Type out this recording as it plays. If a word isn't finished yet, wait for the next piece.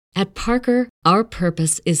At Parker, our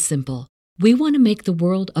purpose is simple. We want to make the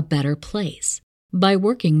world a better place by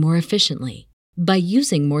working more efficiently, by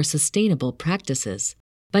using more sustainable practices,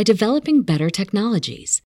 by developing better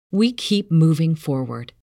technologies. We keep moving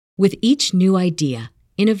forward. With each new idea,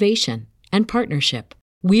 innovation, and partnership,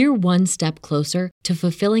 we're one step closer to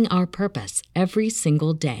fulfilling our purpose every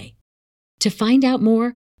single day. To find out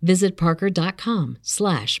more, visit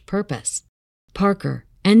parker.com/purpose. Parker,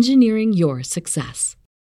 engineering your success.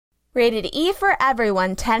 Rated E for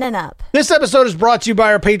everyone, 10 and up. This episode is brought to you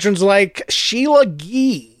by our patrons like Sheila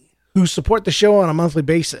Gee, who support the show on a monthly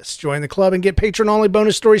basis. Join the club and get patron-only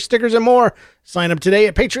bonus story stickers and more. Sign up today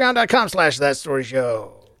at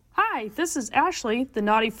patreon.com/thatstoryshow. Hi, this is Ashley, the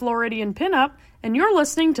naughty Floridian pinup, and you're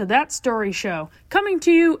listening to That Story Show, coming to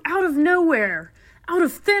you out of nowhere, out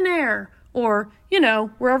of thin air, or,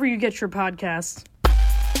 wherever you get your podcasts.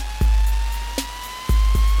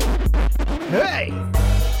 Hey!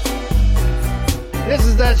 This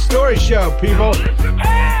is That Story Show, people.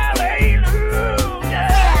 Hallelujah!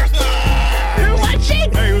 You're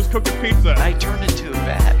watching? Hey, who's cooking pizza? I turned into a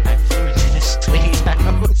bat. I flew into the sweet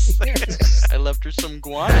house. I left her some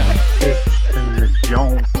guano.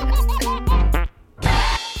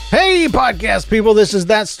 Hey, podcast people. This is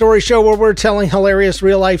That Story Show, where we're telling hilarious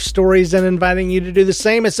real-life stories and inviting you to do the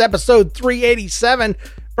same. It's episode 387,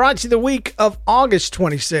 brought to you the week of August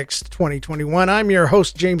 26th, 2021. I'm your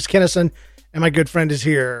host, James Kennison, and my good friend is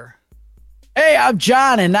here. Hey, I'm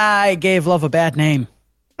John, and I gave love a bad name.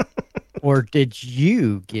 Or did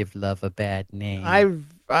you give love a bad name? I've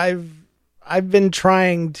been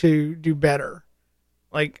trying to do better.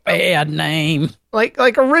 Like bad name.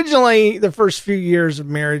 Like originally, the first few years of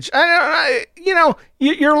marriage,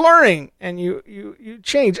 you're learning and you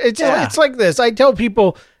change. It's like this. I tell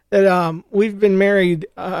people that we've been married,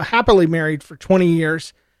 happily married for 20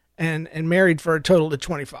 years, and married for a total of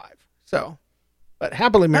 25. So, but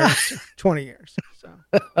happily married 20 years. So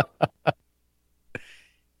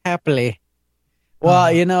happily.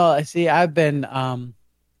 Well, see, I've been.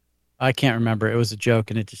 I can't remember. It was a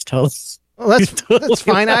joke, and it just told us. Well, that's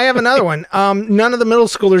fine. I have another one. None of the middle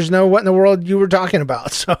schoolers know what in the world you were talking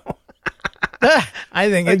about, so I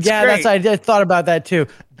think it's great. I thought about that too.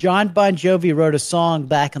 John Bon Jovi wrote a song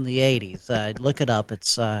back in the 80s. Look it up.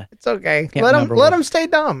 It's okay. Let them stay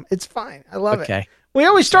dumb. It's fine. I love it. We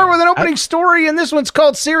always start with an opening story, and this one's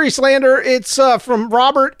called Siri Slander. It's from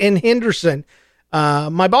Robert in Henderson.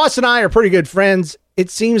 My boss and I are pretty good friends. It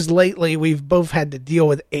seems lately we've both had to deal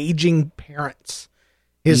with aging parents.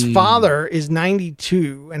 His father is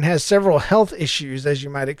 92 and has several health issues, as you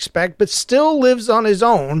might expect, but still lives on his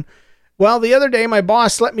own. Well, the other day, my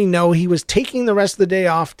boss let me know he was taking the rest of the day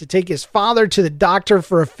off to take his father to the doctor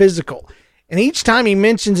for a physical. And each time he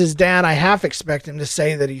mentions his dad, I half expect him to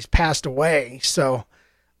say that he's passed away. So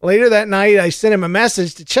later that night, I sent him a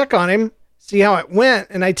message to check on him, see how it went.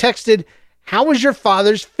 And I texted, "How was your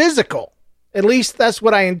father's physical?" At least that's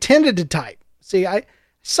what I intended to type. See, I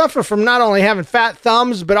suffer from not only having fat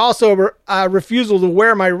thumbs, but also a refusal to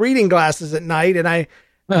wear my reading glasses at night. And I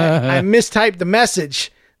mistyped the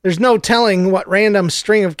message. There's no telling what random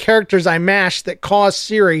string of characters I mashed that caused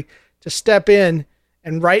Siri to step in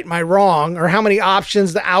and right my wrong, or how many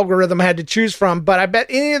options the algorithm had to choose from. But I bet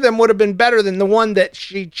any of them would have been better than the one that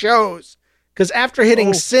she chose. Because after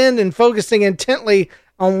hitting send and focusing intently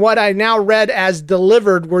on what I now read as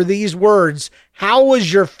delivered were these words: "How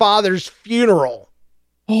was your father's funeral?"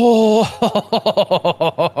 Oh,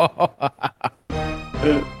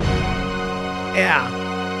 yeah.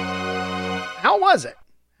 How was it?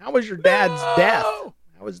 How was your dad's death? How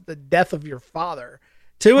was the death of your father?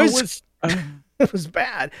 It was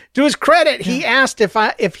bad. To his credit, he asked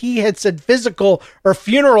if he had said physical or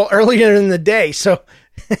funeral earlier in the day. So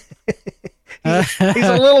he's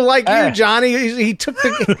a little like you, John. He took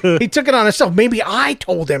it on himself. Maybe I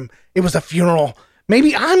told him it was a funeral.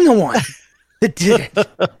 Maybe I'm the one that did it.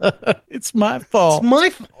 It's my fault. It's my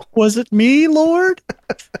fault. Was it me, Lord?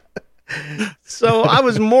 So I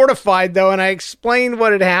was mortified, though, and I explained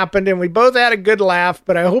what had happened, and we both had a good laugh,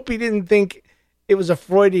 but I hope he didn't think it was a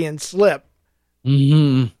Freudian slip.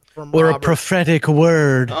 Or a prophetic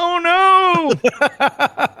word. Oh, no.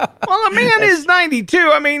 Well, a man is 92.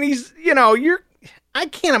 I mean, he's, I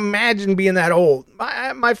can't imagine being that old.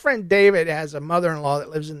 My friend David has a mother-in-law that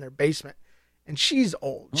lives in their basement. And she's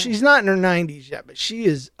old. She's not in her 90s yet, but she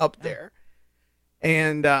is up there.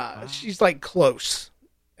 And she's like close.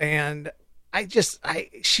 And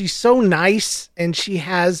she's so nice. And she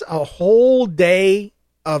has a whole day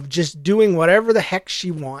of just doing whatever the heck she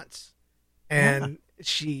wants. And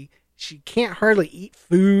she can't hardly eat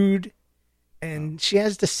food. and she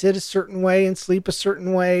has to sit a certain way and sleep a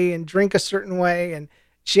certain way and drink a certain way, and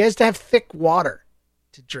she has to have thick water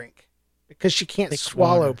to drink because she can't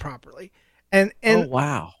swallow properly. And oh,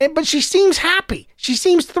 wow. But she seems happy. She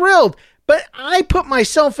seems thrilled. But I put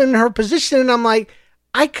myself in her position, and I'm like,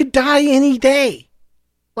 I could die any day.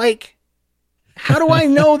 Like, how do I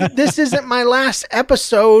know that this isn't my last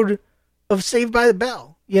episode of Saved by the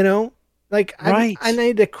Bell? You know, like right. I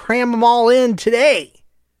need to cram them all in today.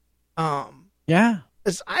 Yeah,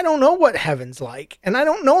 'cause I don't know what heaven's like, and I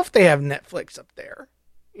don't know if they have Netflix up there.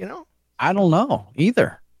 You know, I don't know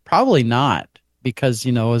either. Probably not, because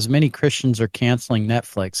as many Christians are canceling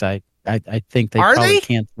Netflix, I think they probably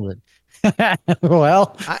cancel it.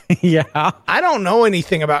 Well, yeah. I don't know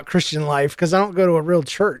anything about Christian life because I don't go to a real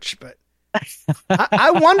church, but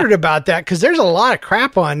I wondered about that because there's a lot of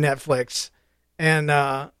crap on Netflix, and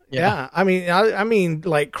yeah, I mean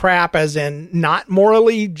like crap as in not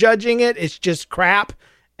morally judging it. It's just crap,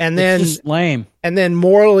 and then it's just lame, and then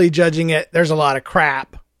morally judging it. There's a lot of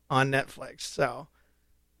crap on Netflix. So,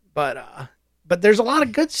 but there's a lot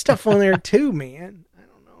of good stuff on there too, man.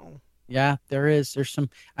 Yeah, there is. There's some.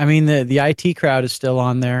 I mean, the IT crowd is still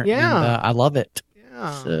on there. Yeah, and, I love it.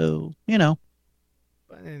 Yeah. So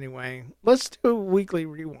But anyway, let's do a weekly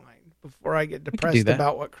rewind before I get depressed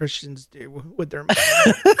about what Christians do with their money.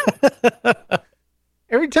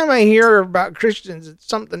 Every time I hear about Christians, it's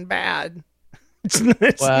something bad. It's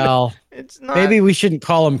not. Maybe we shouldn't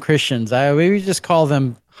call them Christians. Maybe just call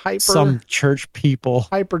them some church people.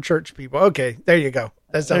 Hyper church people. Okay, there you go.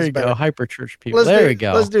 That sounds better. Go. Hyper church people. There we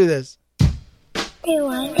go. Let's do this.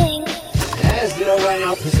 Rewinding.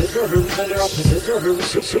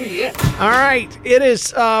 All right, it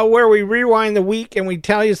is where we rewind the week and we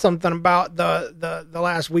tell you something about the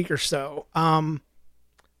last week or so.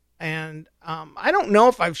 And I don't know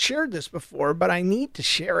if I've shared this before, but I need to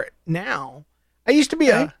share it now. I used to be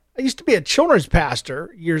a children's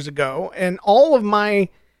pastor years ago, and all of my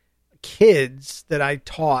kids that I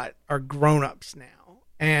taught are grown-ups now,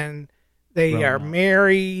 and they are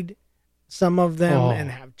married, some of them, and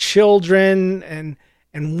have children, and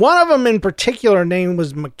one of them in particular name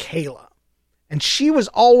was Michaela, and she was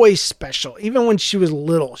always special. Even when she was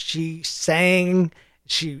little, she sang,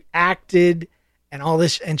 she acted, and all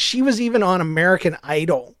this, and she was even on American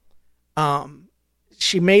Idol.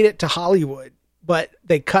 She made it to Hollywood, but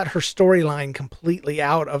they cut her storyline completely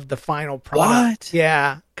out of the final product. What?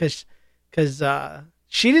 Yeah, because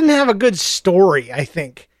she didn't have a good story, I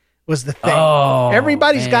think, was the thing.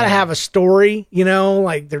 Everybody's got to have a story,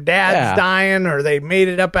 like their dad's dying or they made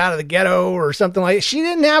it up out of the ghetto or something like that. She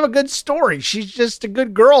didn't have a good story. She's just a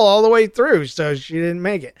good girl all the way through, so she didn't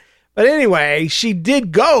make it. But anyway, she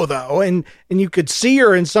did go, though, and you could see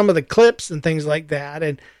her in some of the clips and things like that,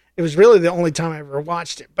 and it was really the only time I ever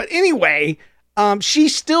watched it. But anyway, she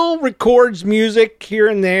still records music here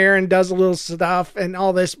and there and does a little stuff and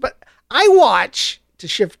all this, but I watch, to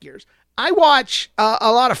shift gears, I watch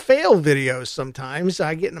a lot of fail videos sometimes.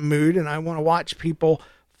 I get in a mood and I want to watch people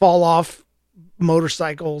fall off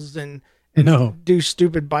motorcycles and do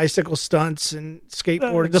stupid bicycle stunts and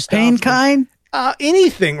skateboard the stuff. pain kind?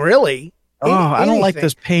 Anything, really. I don't like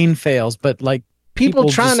those pain fails, but like people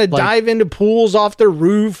trying to dive into pools off their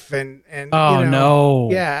roof and no.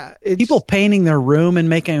 Yeah. People painting their room and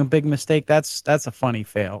making a big mistake. That's a funny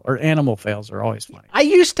fail. Or animal fails are always funny. I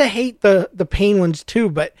used to hate the pain ones too,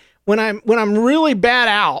 but when I'm really bad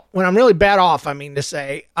off, I mean to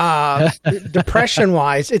say, depression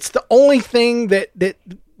wise, it's the only thing that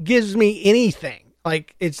gives me anything.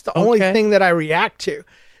 Like it's the only thing that I react to.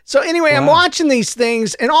 So anyway, I'm watching these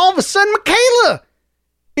things and all of a sudden Michaela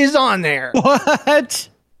is on there. What?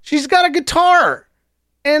 She's got a guitar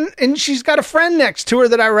and she's got a friend next to her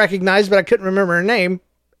that I recognize, but I couldn't remember her name.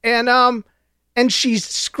 And she's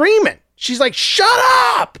screaming. She's like, "Shut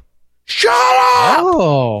up! Shut up!"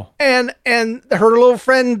 Oh. And her little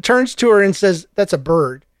friend turns to her and says, "That's a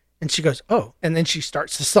bird." And she goes, "Oh." And then she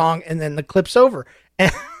starts the song and then the clip's over.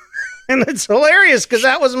 And it's hilarious because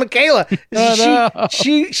that was Michaela.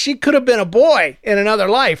 She could have been a boy in another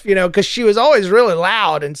life, because she was always really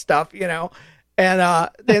loud and stuff, and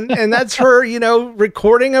that's her,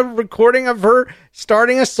 recording of her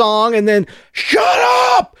starting a song and then shut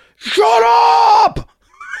up.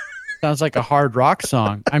 Sounds like a hard rock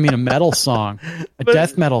song. I mean, a metal song,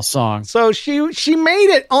 death metal song. So she made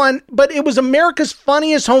it on, but it was America's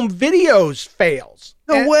Funniest Home Videos fails.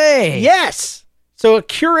 No way. Yes. So a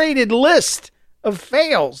curated list of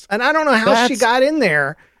fails. And I don't know how she got in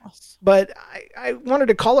there, but I wanted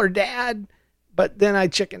to call her dad, but then I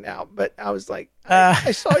chickened out. But I was like,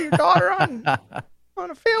 I saw your daughter on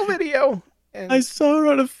a fail video. And I saw her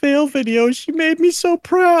on a fail video. She made me so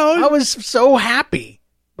proud. I was so happy.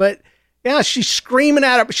 But yeah, she's screaming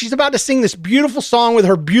at it. She's about to sing this beautiful song with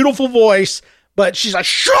her beautiful voice, but she's like,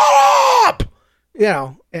 shut up!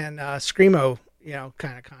 And Screamo,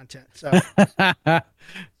 kind of content.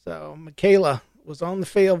 So Michaela was on the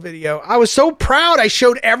fail video. I was so proud. I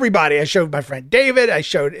showed everybody. I showed my friend David. I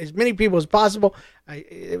showed as many people as possible.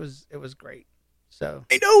 It was great. So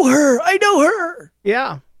I know her.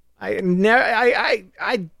 Yeah.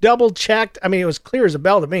 I double checked. I mean, it was clear as a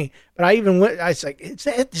bell to me, but I even went, I was like, is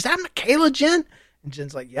that Michaela Jen? And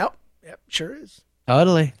Jen's like, yep, sure is.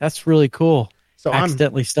 Totally. That's really cool. So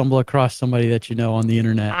accidentally stumble across somebody that you know on the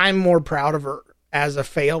internet. I'm more proud of her as a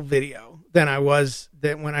fail video than I was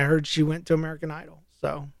when I heard she went to American Idol.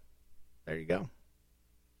 So there you go.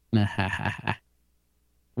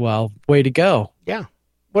 Well, way to go. Yeah.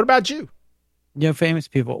 What about you? Famous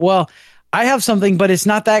people. Well, I have something, but it's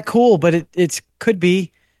not that cool, but it could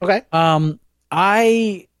be. Okay.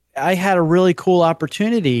 I had a really cool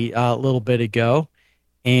opportunity a little bit ago,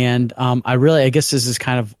 and I guess this is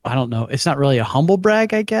kind of, I don't know, it's not really a humble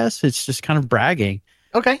brag, I guess. It's just kind of bragging.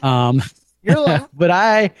 Okay. You're allowed. But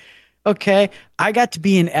I got to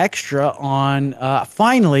be an extra on,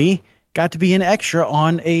 finally got to be an extra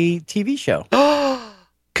on a TV show.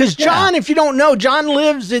 Because John, if you don't know, John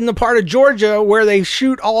lives in the part of Georgia where they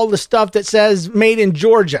shoot all the stuff that says made in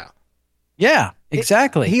Georgia. Yeah,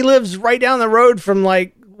 exactly. He lives right down the road from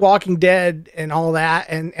like Walking Dead and all that,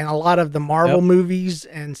 and a lot of the Marvel movies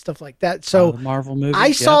and stuff like that. So Marvel movies,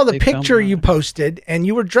 I saw the picture you posted, and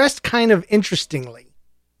you were dressed kind of interestingly.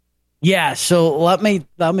 Yeah, so let me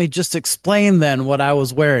just explain then what I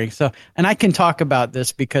was wearing. So, and I can talk about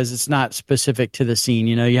this because it's not specific to the scene.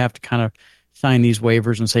 You have to kind of sign these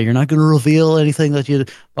waivers and say you're not going to reveal anything that you.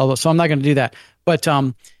 Blah, blah. So I'm not going to do that. But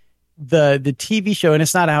the TV show, and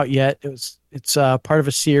it's not out yet. It's part of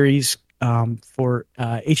a series for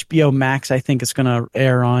HBO Max. I think it's going to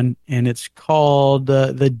air on, and it's called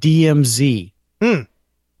the DMZ.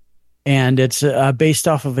 And it's based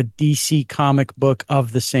off of a DC comic book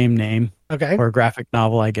of the same name. Okay. Or a graphic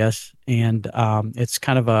novel, I guess. And it's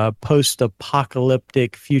kind of a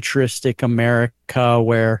post-apocalyptic, futuristic America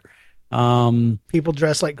where people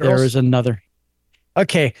dress like girls. There is another.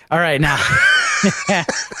 Okay. All right. Now.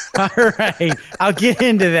 All right. I'll get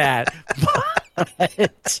into that.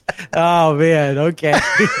 But, oh, man. Okay.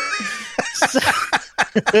 So,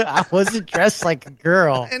 I wasn't dressed like a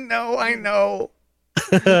girl. I know.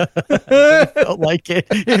 It felt like it.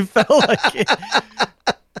 It felt like it.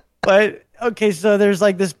 But okay, so there's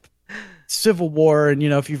like this civil war, and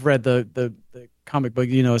if you've read the comic book,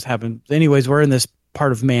 it's happened. Anyways, we're in this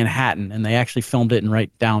part of Manhattan, and they actually filmed it in right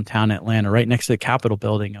downtown Atlanta, right next to the Capitol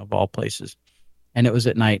building of all places. And it was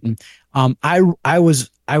at night, and I was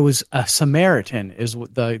a Samaritan, is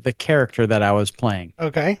the character that I was playing.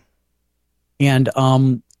 Okay. And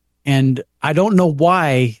I don't know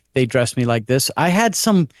why they dressed me like this.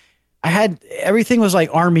 Everything was like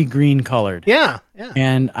army green colored. Yeah.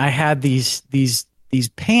 And I had these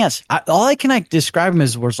pants. All I can describe them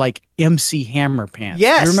as was like MC Hammer pants.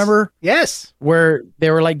 Yes. You remember? Yes. Where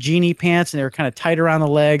they were like genie pants and they were kind of tight around the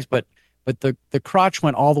legs, but the crotch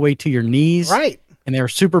went all the way to your knees. Right. And they were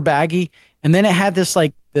super baggy. And then it had this,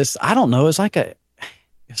 I don't know, it's like a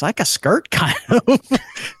skirt kind of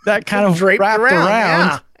that kind of draped wrapped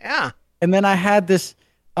around. Yeah. And then I had this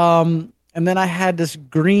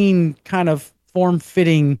green kind of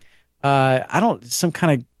form-fitting, some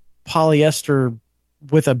kind of polyester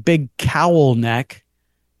with a big cowl neck,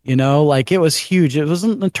 like it was huge. It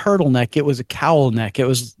wasn't a turtleneck. It was a cowl neck. It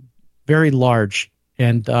was very large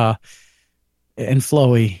and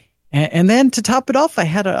flowy. And then to top it off, I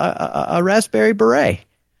had a raspberry beret.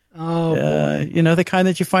 Oh, the kind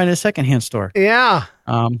that you find in a secondhand store. Yeah.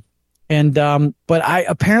 But I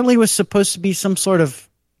apparently was supposed to be some sort of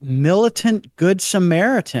militant Good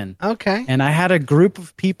Samaritan. Okay. And I had a group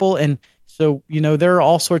of people. And so, there are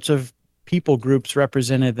all sorts of people groups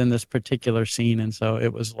represented in this particular scene. And so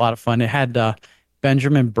it was a lot of fun. It had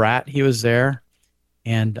Benjamin Bratt. He was there.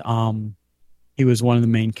 And he was one of the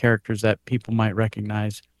main characters that people might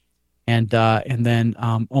recognize. And then,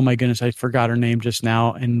 oh my goodness, I forgot her name just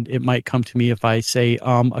now. And it might come to me if I say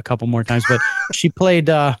a couple more times. But she played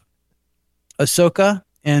Ahsoka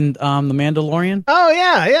in The Mandalorian. Oh,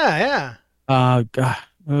 yeah. God.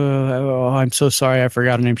 I'm so sorry I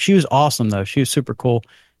forgot her name. She was awesome, though. She was super cool.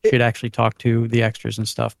 She'd actually talk to the extras and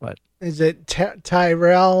stuff. But is it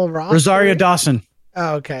Tyrell Ross? Rosario Dawson.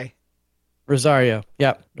 Oh, okay. Rosario.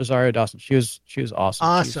 Yeah, Rosario Dawson. She was awesome.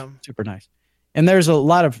 Awesome. Super nice. And there's a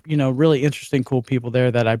lot of, really interesting, cool people there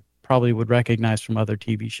that I probably would recognize from other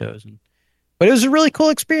TV shows. And But it was a really cool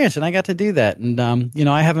experience, and I got to do that. And,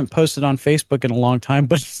 I haven't posted on Facebook in a long time,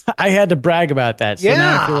 but I had to brag about that. So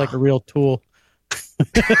now I feel like a real tool. No,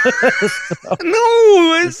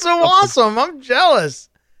 it's so awesome. I'm jealous.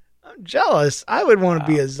 I would want to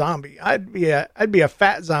be a zombie. I'd be a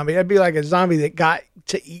fat zombie. I'd be like a zombie that got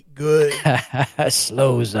to eat good. A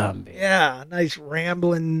slow zombie. Yeah, nice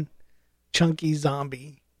rambling, chunky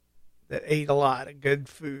zombie that ate a lot of good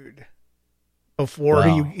food before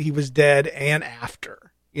he was dead and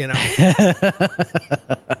after. Yeah.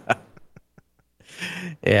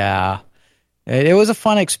 It was a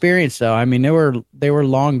fun experience, though. I mean, they were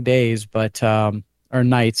long days, but or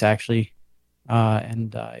nights actually,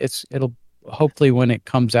 and it'll hopefully when it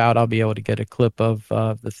comes out, I'll be able to get a clip of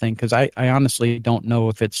the thing because I honestly don't know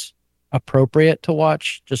if it's appropriate to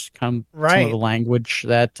watch. Just some of the language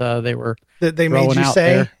that they were that they made you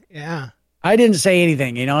say. There. Yeah, I didn't say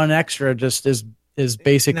anything. An extra just is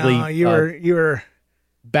basically you were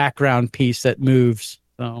background piece that moves.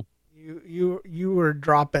 So. You were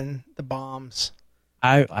dropping the bombs.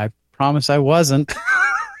 I promise I wasn't.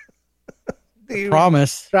 I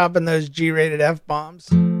promise. Dropping those G-rated F-bombs.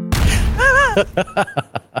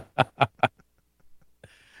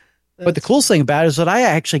 But the coolest thing about it is that I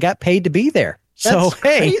actually got paid to be there. So,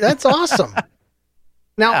 hey. That's awesome.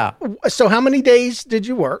 Now, So how many days did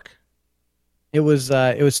you work? It was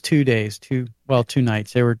 2 days, 2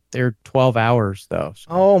 nights. They were 12 hours though. So.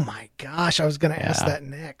 Oh my gosh. I was going to ask that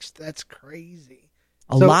next. That's crazy.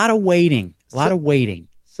 A lot of waiting.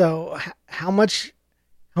 So how much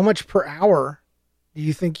per hour do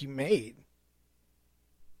you think you made?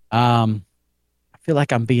 I feel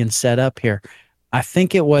like I'm being set up here. I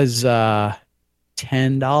think it was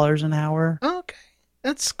 $10 an hour. Okay.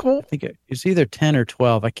 That's cool. I think it's either 10 or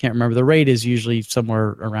 12. I can't remember. The rate is usually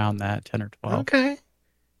somewhere around that, 10 or 12. Okay.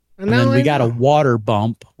 And then we got a water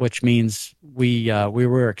bump, which means we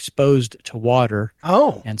were exposed to water.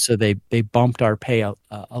 Oh. And so they bumped our pay a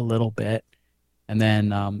little bit. And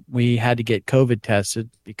then we had to get COVID tested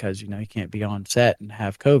because, you can't be on set and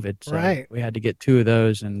have COVID. So we had to get 2 of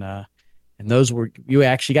those. And those you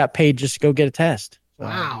actually got paid just to go get a test. So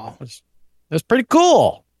wow. It was pretty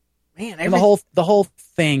cool. Man, and the whole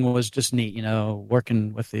thing was just neat,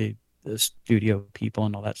 working with the studio people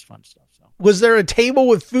and all that fun stuff. So, was there a table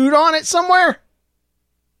with food on it somewhere?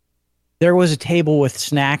 There was a table with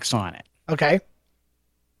snacks on it. Okay,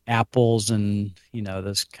 apples and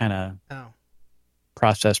those kind of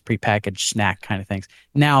processed, prepackaged snack kind of things.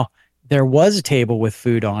 Now there was a table with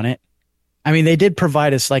food on it. I mean, they did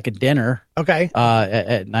provide us like a dinner. Okay,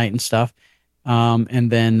 at night and stuff.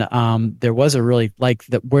 And then there was a really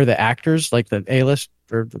where the actors, like the A-list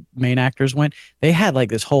or the main actors went, they had like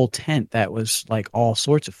this whole tent that was like all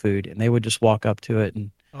sorts of food, and they would just walk up to it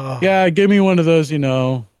and give me one of those,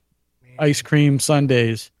 ice cream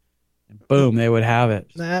sundaes. And boom, they would have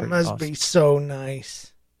it. That must be so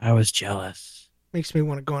nice. I was jealous. Makes me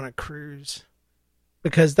want to go on a cruise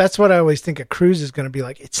because that's what I always think a cruise is going to be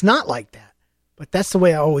like. It's not like that, but that's the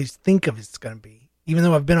way I always think of it's going to be. Even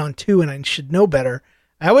though I've been on 2 and I should know better,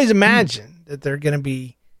 I always imagine that they're going to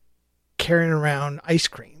be carrying around ice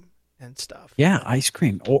cream and stuff. Yeah, ice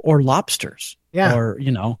cream or lobsters. Yeah. Or,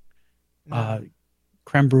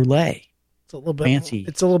 creme brulee. It's a little bit fancy.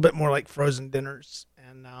 It's a little bit more like frozen dinners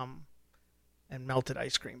and melted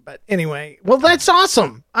ice cream. But anyway, well, that's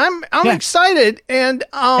awesome. I'm excited, and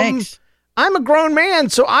Thanks. I'm a grown man,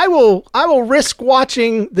 so I will risk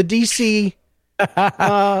watching the DC.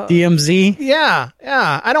 DMZ. Yeah.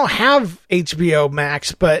 I don't have HBO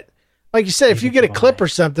Max, but like you said, if you get a clip or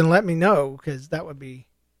something, let me know because that would be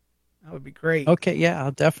great. Okay, yeah,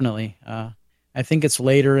 I'll definitely. I think it's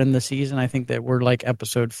later in the season. I think that we're like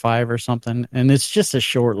episode 5 or something, and it's just a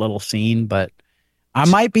short little scene, but I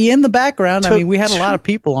might be in the background. I mean, we had a lot of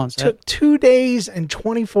people on set. Took 2 days and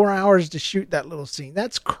 24 hours to shoot that little scene.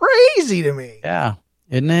 That's crazy to me. Yeah,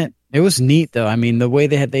 isn't it? It was neat, though. I mean, the way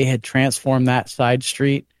they had transformed that side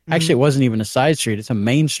street. Actually, it wasn't even a side street. It's a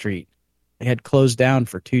main street. They had closed down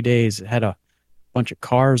for 2 days. It had a bunch of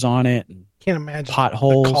cars on it. And can't imagine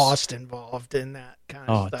potholes. The cost involved in that kind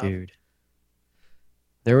of stuff. Oh, dude.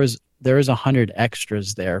 There was 100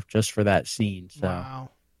 extras there just for that scene. So.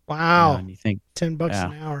 Wow. And you think $10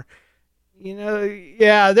 an hour.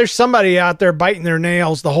 There's somebody out there biting their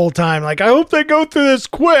nails the whole time. Like, I hope they go through this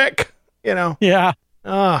quick. Yeah.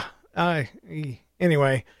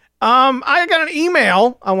 Anyway, I got an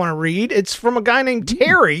email I want to read. It's from a guy named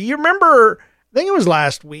Terry. You remember, I think it was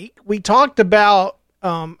last week. We talked about,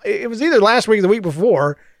 it was either last week or the week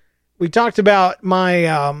before. We talked about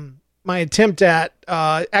my attempt at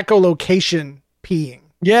echolocation peeing.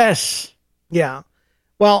 Yes. Yeah.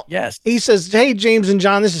 Well, Yes. he says, "Hey, James and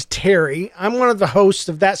John, this is Terry. I'm one of the hosts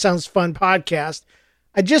of That Sounds Fun podcast.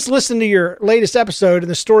 I just listened to your latest episode and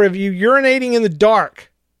the story of you urinating in the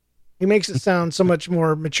dark." He makes it sound so much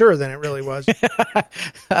more mature than it really was.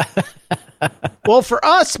 Well, for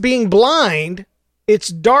us being blind, it's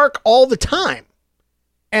dark all the time.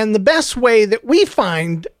 And the best way that we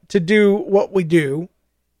find to do what we do,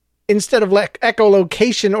 instead of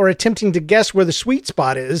echolocation or attempting to guess where the sweet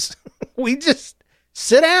spot is, we just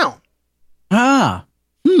sit down. Ah.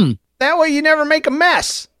 That way you never make a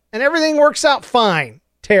mess and everything works out fine,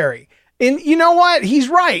 Terry. And you know what? He's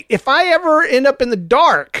right. If I ever end up in the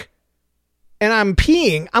dark and I'm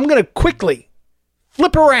peeing, I'm going to quickly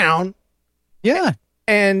flip around Yeah.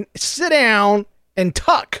 and sit down and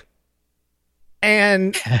tuck.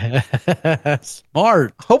 And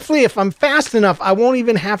Smart. hopefully if I'm fast enough, I won't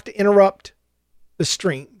even have to interrupt the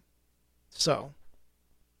stream. So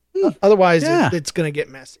otherwise Yeah. it's going to get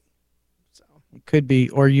messy. So, It could be,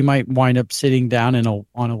 or you might wind up sitting down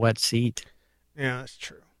on a wet seat. yeah, that's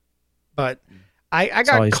true. But I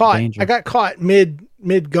got always a caught. danger. I got caught mid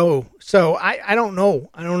go. So I don't know.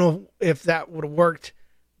 I don't know if that would have worked.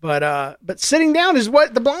 But sitting down is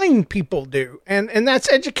what the blind people do, and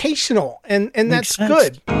that's educational, and Makes that's sense.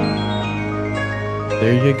 good.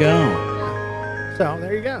 There you go. So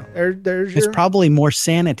there you go. There's It's your probably more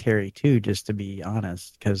sanitary too, just to be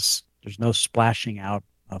honest, because there's no splashing out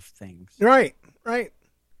of things. right.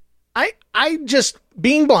 I just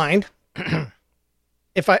being blind.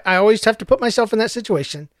 If I always have to put myself in that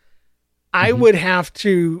situation, I would have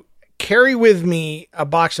to carry with me a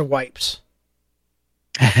box of wipes.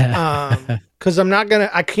 Because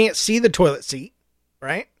I can't see the toilet seat,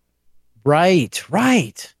 right?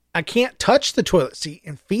 Right. I can't touch the toilet seat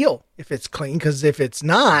and feel if it's clean, because if it's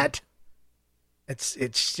not,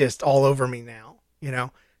 it's just all over me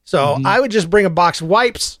now, So I would just bring a box of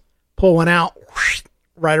wipes, pull one out,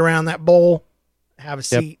 right around that bowl, have a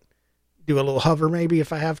seat, do a little hover maybe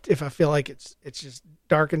if I feel like it's just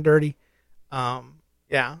dark and dirty.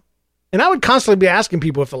 Yeah. And I would constantly be asking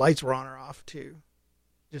people if the lights were on or off too.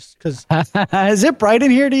 Just because, Is it bright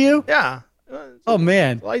in here to you? yeah. Oh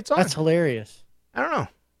man, Lights on. that's hilarious. I don't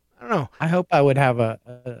know. I hope I would have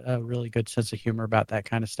a really good sense of humor about that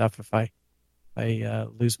kind of stuff if I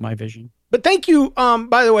lose my vision. But thank you,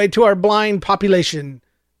 by the way, to our blind population,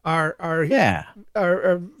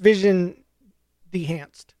 our vision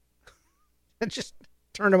enhanced. I just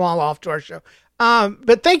turned them all off to our show.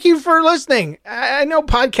 But thank you for listening. I know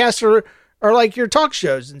podcasts are like your talk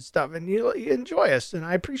shows and stuff, and you enjoy us, and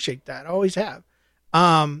I appreciate that. I always have.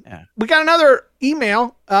 We got another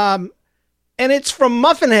email, and it's from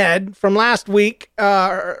Muffinhead from last week,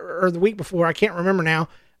 or the week before. I can't remember now.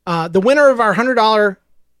 The winner of our $100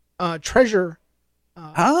 treasure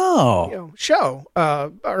show,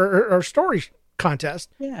 our story contest.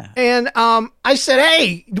 Yeah. And I said,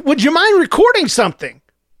 "Hey, would you mind recording something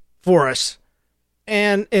for us?"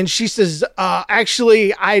 And she says,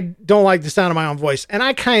 "Actually, I don't like the sound of my own voice." And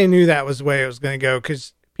I kind of knew that was the way it was going to go,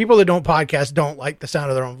 because people that don't podcast don't like the sound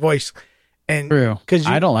of their own voice. And True. because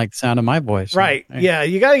I don't like the sound of my voice. right, yeah,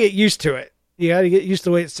 you got to get used to it. You got to get used to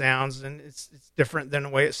the way it sounds, and it's different than the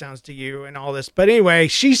way it sounds to you and all this. But anyway,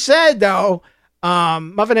 she said though,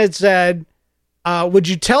 Muffinhead said, "Would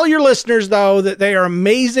you tell your listeners though that they are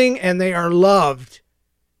amazing and they are loved,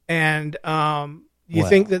 and you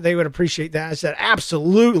think that they would appreciate that?" I said,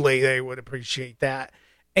 "Absolutely, they would appreciate that."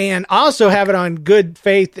 And also have it on good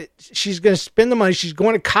faith that she's going to spend the money. She's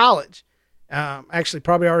going to college, actually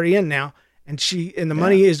probably already in now. And the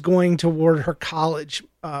money is going toward her college,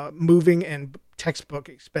 moving and textbook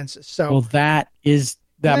expenses. So, well, that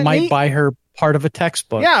that might neat? buy her part of a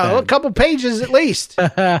textbook. yeah, then. a couple pages at least.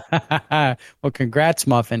 Well, congrats,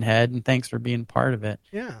 Muffinhead, and thanks for being part of it.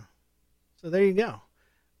 Yeah. So there you go.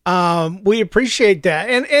 We appreciate that.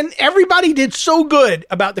 And everybody did so good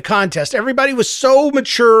about the contest. Everybody was so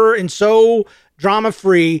mature and so drama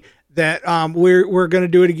free that we're going to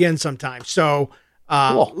do it again sometime. So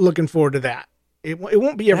Cool. looking forward to that. It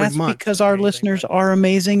won't be every That's month. because our listeners are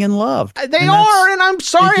amazing and loved. They And that's- are, and I'm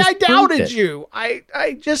sorry just I proved doubted it. you.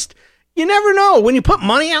 I just, you never know. When you put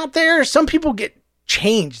money out there, some people get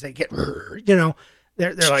changed. They get, they're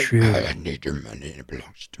like, true. "I need your money. It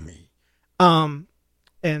belongs to me."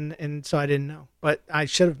 And so I didn't know, but I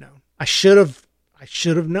should have known. I should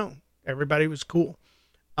have known. Everybody was cool.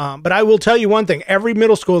 But I will tell you one thing. Every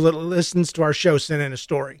middle school that listens to our show sent in a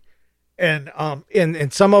story. And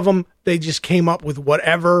some of them, they just came up with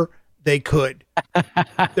whatever they could.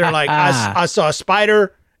 They're like, I saw a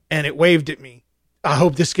spider and it waved at me. I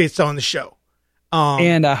hope this gets on the show.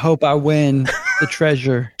 And I hope I win the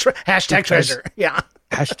treasure. Hashtag treasure. Yeah.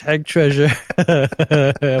 Hashtag treasure.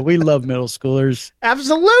 We love middle schoolers.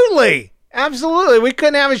 Absolutely. Absolutely. We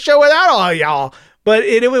couldn't have a show without all y'all. But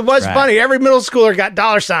it was funny. Every middle schooler got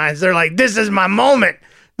dollar signs. They're like, this is my moment.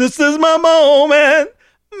 This is my moment.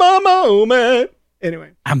 My moment.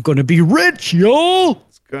 Anyway. I'm going to be rich, y'all.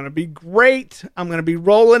 It's going to be great. I'm going to be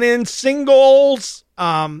rolling in singles.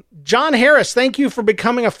 John Harris, thank you for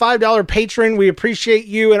becoming a $5 patron. We appreciate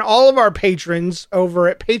you and all of our patrons over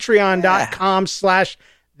at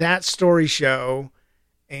patreon.com/thatstoryshow.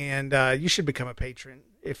 And you should become a patron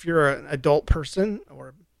if you're an adult person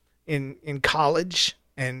or in college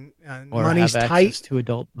and or money's have tight. access to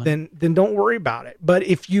adult money. Then don't worry about it. But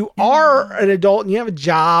if you are an adult and you have a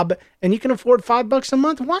job and you can afford $5 a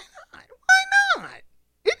month, why not? Why not?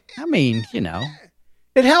 I mean, you know,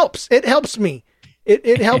 It helps. It helps me.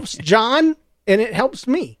 It helps John and it helps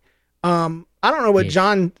me. I don't know what Yes.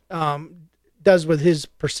 John does with his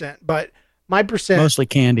percent, but my percent mostly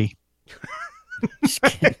candy.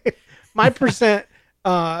 my percent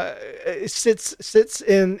sits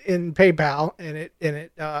in PayPal and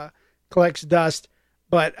it collects dust,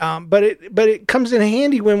 but it comes in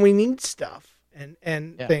handy when we need stuff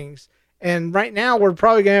and things. And right now we're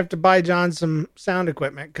probably gonna have to buy John some sound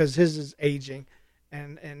equipment because his is aging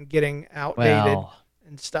and getting outdated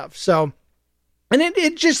and stuff. So, and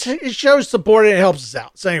it shows support and it helps us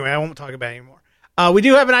out. So anyway, I won't talk about it anymore. We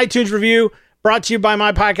do have an iTunes review brought to you by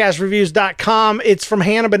mypodcastreviews.com. It's from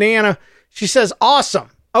Hannah Banana. She says,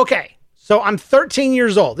 awesome. Okay. So I'm 13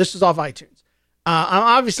 years old. This is off iTunes. I'm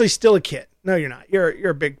obviously still a kid. No, you're not.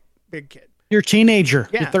 You're a big kid. You're a teenager.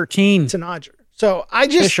 Yeah. You're 13. It's an odger. So I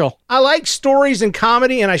like stories and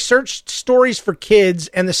comedy, and I searched stories for kids,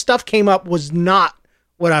 and the stuff came up was not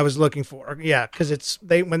what I was looking for. Yeah, because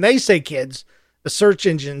when they say kids, the search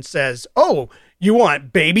engine says, "Oh, you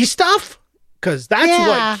want baby stuff?" Because that's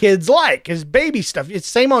what kids like is baby stuff. It's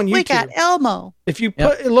same on YouTube. We got Elmo. If you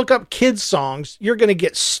look up kids songs, you're going to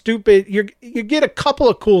get stupid. You get a couple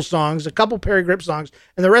of cool songs, a couple Perry Grip songs,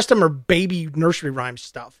 and the rest of them are baby nursery rhyme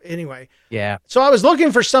stuff. Anyway. Yeah. So I was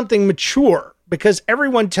looking for something mature because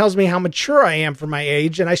everyone tells me how mature I am for my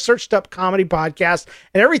age. And I searched up comedy podcasts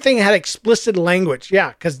and everything had explicit language. Yeah.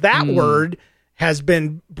 Because that word has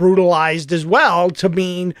been brutalized as well to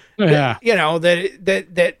mean, that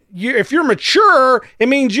if you're mature, it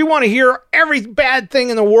means you want to hear every bad thing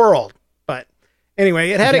in the world. But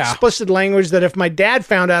anyway, it had explicit language that if my dad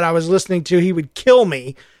found out I was listening to, he would kill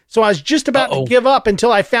me. So I was just about to give up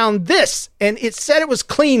until I found this, and it said it was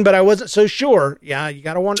clean, but I wasn't so sure. Yeah, you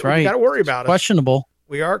got to wonder. Right. You got to worry about it. Questionable.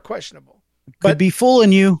 We are questionable. Could be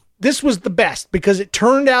fooling you. This was the best because it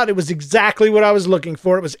turned out it was exactly what I was looking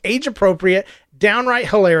for. It was age appropriate, downright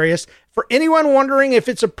hilarious. For anyone wondering if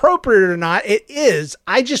it's appropriate or not, it is.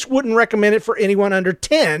 I just wouldn't recommend it for anyone under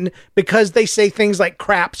 10 because they say things like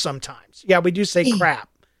crap sometimes. Yeah, we do say crap.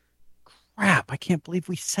 Crap! I can't believe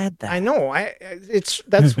we said that. I know.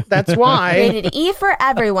 That's why. Rated E for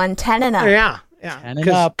everyone, 10 and up. Yeah. 10 and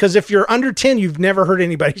up. Because if you're under 10, you've never heard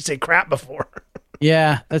anybody say crap before.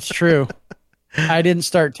 Yeah, that's true. I didn't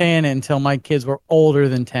start tanning until my kids were older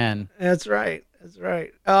than 10. That's right.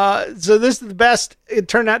 So this is the best. It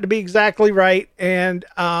turned out to be exactly right. And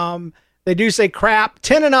they do say crap.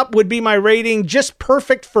 10 and up would be my rating. Just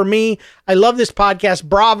perfect for me. I love this podcast.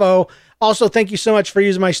 Bravo. Also, thank you so much for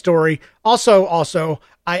using my story. Also,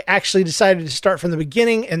 I actually decided to start from the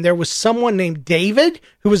beginning, and there was someone named David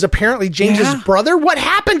who was apparently James's brother. What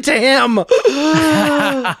happened to him?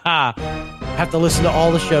 Have to listen to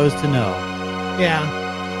all the shows to know.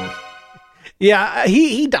 Yeah,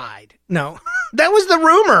 he died. No, that was the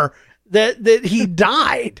rumor that he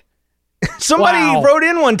died. Somebody wrote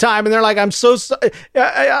in one time, and they're like, "I'm so sorry.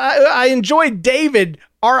 I enjoyed David.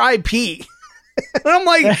 R.I.P." And I'm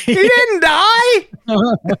like, he didn't die.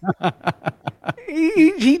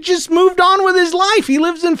 he just moved on with his life. He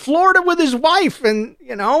lives in Florida with his wife, and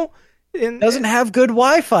doesn't have good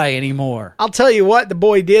Wi-Fi anymore. I'll tell you what the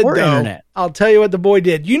boy did, or though. Internet. I'll tell you what the boy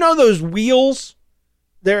did. You know those wheels?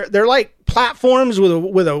 They're like platforms with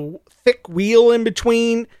a thick wheel in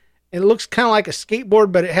between. It looks kind of like a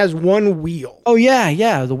skateboard, but it has one wheel. Oh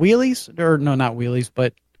yeah, the wheelies, or no, not wheelies,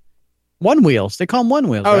 but one wheels. They call them one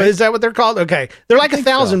wheels. Oh, right? Is that what they're called? Okay, they're like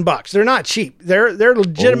 $1,000. They're not cheap. They're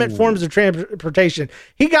legitimate forms of transportation.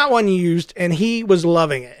 He got one used, and he was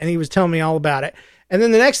loving it, and he was telling me all about it. And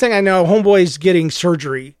then the next thing I know, homeboy's getting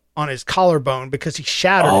surgery on his collarbone because he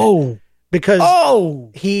shattered it. Because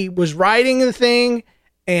he was riding the thing,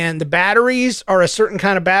 and the batteries are a certain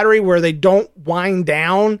kind of battery where they don't wind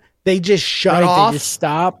down. They just shut off. They just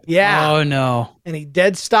stop. Yeah. Oh no. And he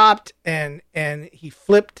dead stopped and he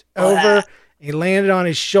flipped over. He landed on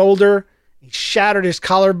his shoulder He shattered his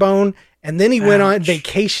collarbone, and then he went on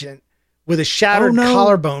vacation with a shattered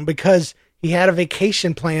collarbone because he had a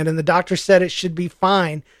vacation planned, and the doctor said it should be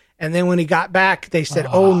fine. And then when he got back, they said,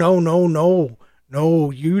 "Oh,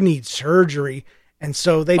 no, you need surgery." And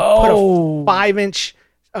so they put a 5-inch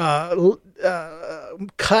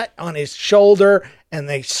cut on his shoulder, and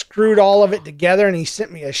they screwed all of it together, and he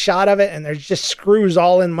sent me a shot of it, and there's just screws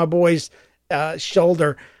all in my boy's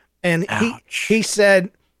shoulder. And he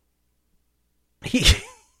said, he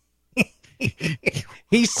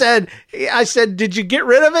said, I said, "Did you get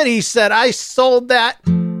rid of it?" He said, "I sold that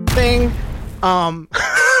thing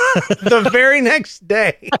the very next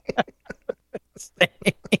day."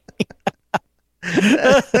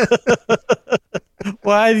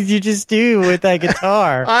 Why did you just do with that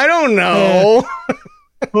guitar? I don't know.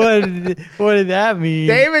 What did that mean?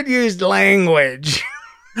 David used language.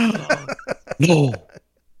 No.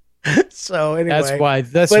 So anyway,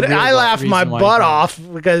 that's why. But I laughed my butt off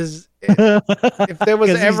because if there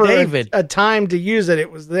was ever a time to use it,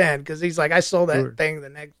 it was then. Because he's like, "I sold that thing the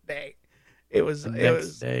next day." It was on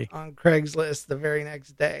Craigslist the very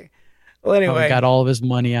next day. Well, anyway, got all of his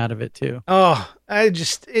money out of it too.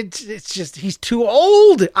 It's just he's too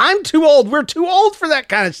old. I'm too old. We're too old for that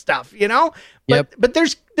kind of stuff, you know. But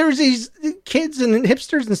there's these kids and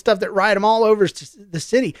hipsters and stuff that ride them all over the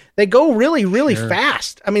city. They go really, really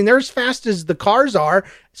fast. I mean, they're as fast as the cars are.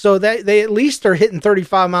 So they at least are hitting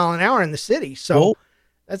 35 mile an hour in the city. So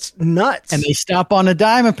that's nuts. And they stop on a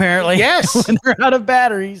dime apparently. Yes, when they're out of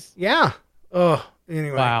batteries. Yeah. Oh,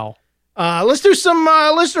 anyway. Wow. Let's do some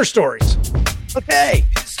listener stories. Okay.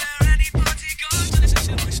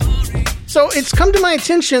 So it's come to my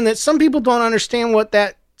attention that some people don't understand what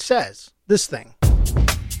that says. This thing.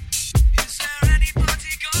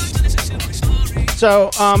 So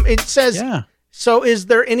it says, So is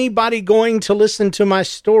there anybody going to listen to my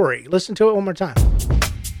story? Listen to it one more time.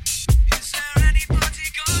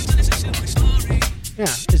 Yeah.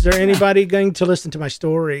 Is there anybody going to listen to my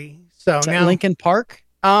story? So is now Linkin Park?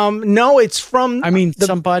 No, it's from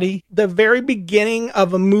somebody. The very beginning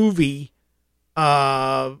of a movie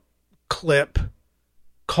clip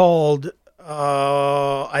called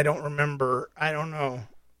I don't remember. I don't know.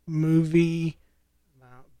 Movie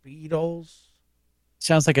about Beatles.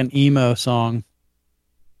 Sounds like an emo song.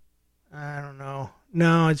 I don't know.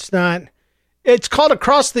 No, it's not. It's called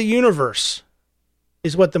Across the Universe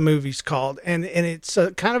is what the movie's called. And it's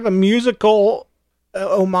a kind of a musical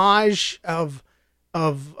homage of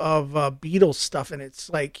Beatles stuff. And it's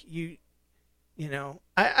like, you know,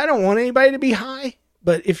 I don't want anybody to be high,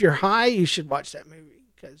 but if you're high, you should watch that movie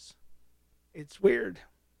because it's weird.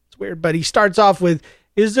 It's weird. But he starts off with,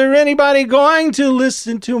 "Is there anybody going to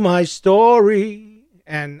listen to my story?"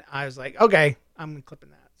 And I was like, okay, I'm clipping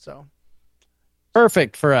that. So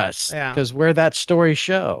perfect for us because we're that story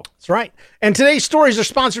show. That's right. And today's stories are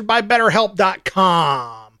sponsored by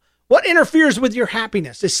BetterHelp.com. What interferes with your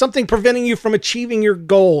happiness? Is something preventing you from achieving your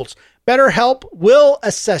goals? BetterHelp will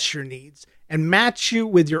assess your needs and match you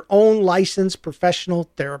with your own licensed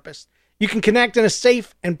professional therapist. You can connect in a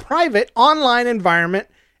safe and private online environment,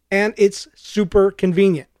 and it's super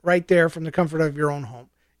convenient right there from the comfort of your own home.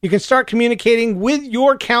 You can start communicating with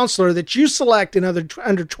your counselor that you select in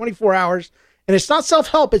under 24 hours, and it's not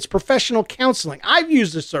self-help, it's professional counseling. I've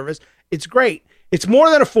used this service. It's great. It's more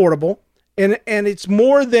than affordable, and it's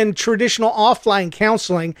more than traditional offline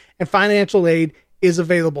counseling, and financial aid is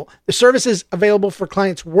available. The service is available for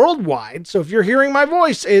clients worldwide. So if you're hearing my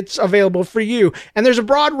voice, it's available for you. And there's a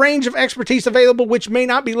broad range of expertise available, which may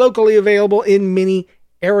not be locally available in many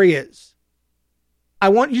areas. I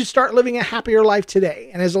want you to start living a happier life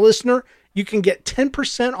today. And as a listener, you can get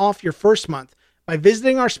 10% off your first month by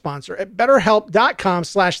visiting our sponsor at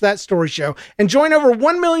BetterHelp.com/ThatStoryShow and join over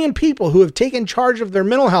 1 million people who have taken charge of their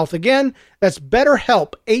mental health. Again, that's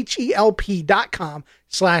BetterHelp,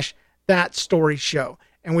 HELP.com/ThatStoryShow.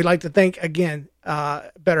 And we'd like to thank, again,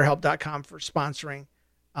 BetterHelp.com for sponsoring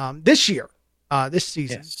this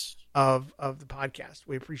season of the podcast.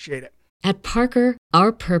 We appreciate it. At Parker,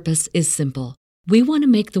 our purpose is simple. We want to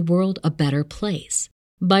make the world a better place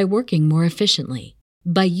by working more efficiently,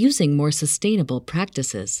 by using more sustainable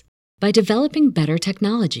practices, by developing better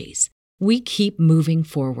technologies. We keep moving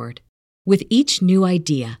forward. With each new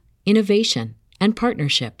idea, innovation, and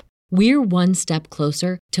partnership, we're one step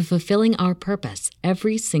closer to fulfilling our purpose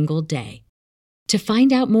every single day. To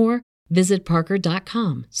find out more, visit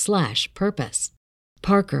parker.com/purpose.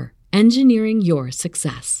 Parker, engineering your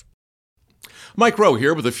success. Mike Rowe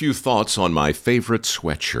here with a few thoughts on my favorite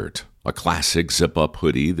sweatshirt, a classic zip-up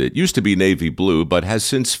hoodie that used to be navy blue but has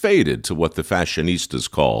since faded to what the fashionistas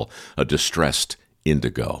call a distressed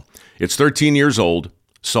indigo. It's 13 years old,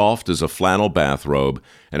 soft as a flannel bathrobe,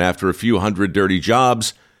 and after a few hundred dirty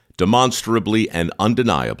jobs, demonstrably and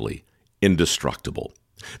undeniably indestructible.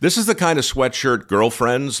 This is the kind of sweatshirt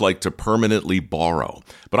girlfriends like to permanently borrow.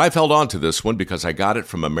 But I've held on to this one because I got it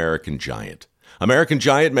from American Giant. American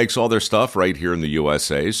Giant makes all their stuff right here in the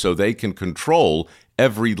USA so they can control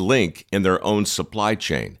every link in their own supply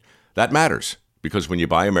chain. That matters because when you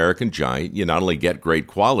buy American Giant, you not only get great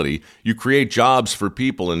quality, you create jobs for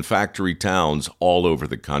people in factory towns all over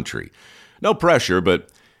the country. No pressure, but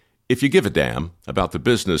if you give a damn about the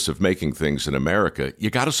business of making things in America, you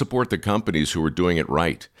got to support the companies who are doing it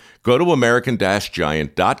right. Go to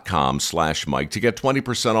american-giant.com/Mike to get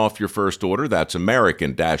 20% off your first order. That's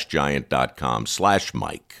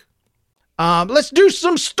american-giant.com/Mike. Let's do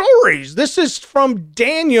some stories. This is from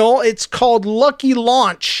Daniel. It's called Lucky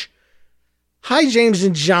Launch. Hi, James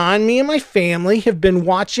and John. Me and my family have been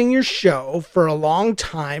watching your show for a long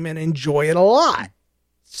time and enjoy it a lot.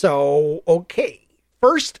 So, okay.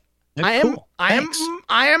 First, I am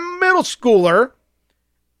middle schooler,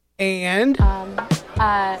 and Dang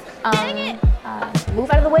it!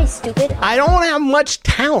 Move out of the way, stupid. I don't have much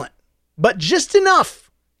talent, but just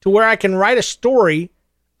enough to where I can write a story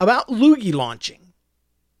about loogie launching.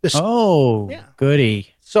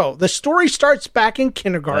 Goody. So the story starts back in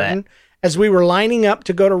kindergarten as we were lining up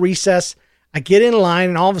to go to recess. I get in line,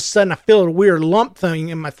 and all of a sudden I feel a weird lump thing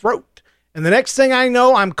in my throat. And the next thing I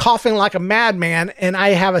know, I'm coughing like a madman, and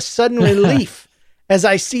I have a sudden relief as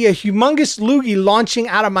I see a humongous loogie launching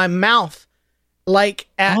out of my mouth like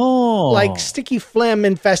sticky phlegm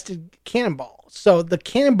infested cannonball. So the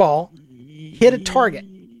cannonball hit a target,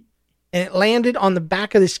 and it landed on the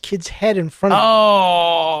back of this kid's head in front of him.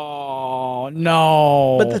 Oh,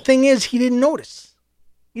 no. But the thing is, he didn't notice.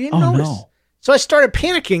 He didn't notice. No. So I started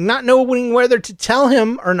panicking, not knowing whether to tell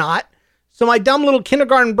him or not. So my dumb little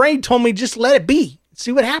kindergarten brain told me just let it be.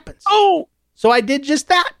 See what happens. Oh. So I did just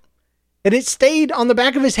that. And it stayed on the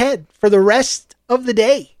back of his head for the rest of the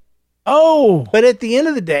day. Oh. But at the end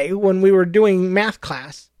of the day, when we were doing math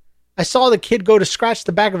class, I saw the kid go to scratch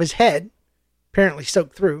the back of his head, apparently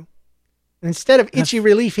soaked through. And instead of itchy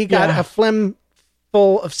relief, he got a phlegm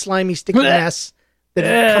full of slimy, sticky mess that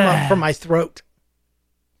had come up from my throat.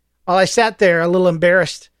 While I sat there, a little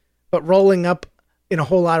embarrassed, but rolling up in a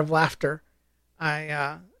whole lot of laughter,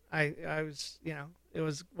 I was, it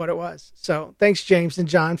was what it was. So thanks, James and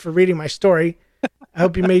John, for reading my story. I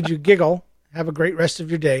hope you made you giggle. Have a great rest of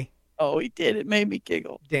your day. Oh, he did. It made me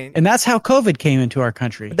giggle. Dang. And that's how COVID came into our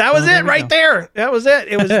country. That was it right there. That was it.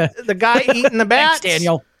 It was the guy eating the bats. Thanks,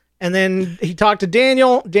 Daniel. And then he talked to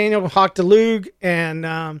Daniel. Daniel talked to Lug, and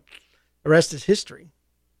the rest is history.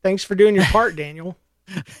 Thanks for doing your part, Daniel.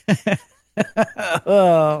 We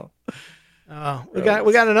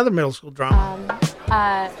got another middle school drama.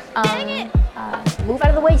 Dang it! Move out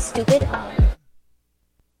of the way, stupid.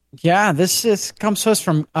 Yeah, this comes to us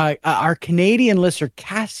from our Canadian listener,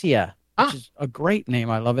 Cassia, which is a great name.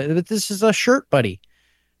 I love it. But this is a shirt buddy.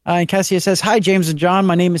 And Cassia says, "Hi, James and John.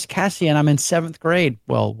 My name is Cassia, and I'm in 7th grade."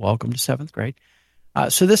 Well, welcome to 7th grade.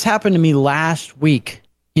 So this happened to me last week.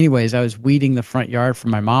 Anyways, I was weeding the front yard for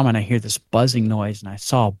my mom, and I hear this buzzing noise, and I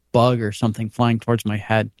saw a bug or something flying towards my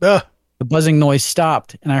head. The buzzing noise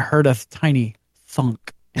stopped, and I heard a tiny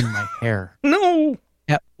thunk in my hair. No.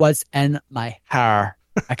 It was in my hair.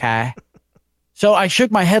 Okay. So I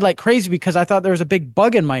shook my head like crazy because I thought there was a big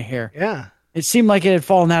bug in my hair. Yeah. It seemed like it had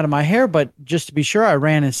fallen out of my hair, but just to be sure, I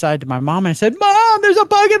ran inside to my mom and I said, "Mom, there's a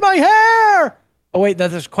bug in my hair." Oh, wait,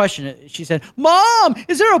 that's a question. She said, "Mom,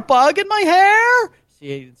 is there a bug in my hair?"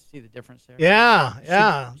 See the difference there?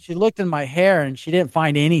 Yeah. She looked in my hair and she didn't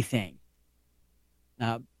find anything.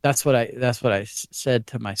 Now, that's what I said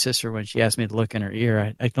to my sister when she asked me to look in her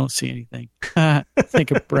ear. I don't see anything. Think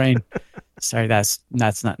of brain. Sorry, that's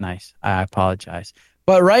not nice. I apologize.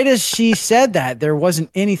 But right as she said that, there wasn't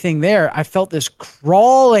anything there. I felt this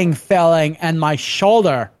crawling feeling in my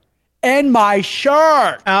shoulder, in my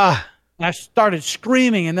shirt. I started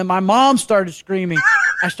screaming, and then my mom started screaming.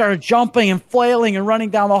 I started jumping and flailing and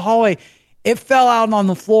running down the hallway. It fell out on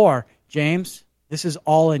the floor. James, this is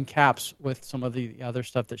all in caps with some of the other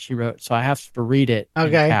stuff that she wrote, so I have to read it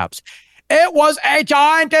in caps. It was a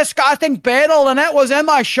giant, disgusting beetle, and it was in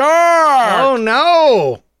my shirt. Oh,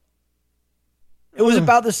 no. It was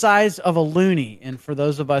about the size of a loonie, and for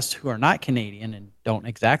those of us who are not Canadian and don't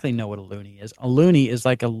exactly know what a loonie is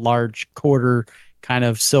like a large quarter kind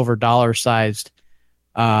of silver dollar sized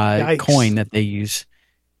coin that they use.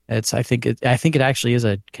 I think it actually is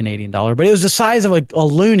a Canadian dollar, but it was the size of a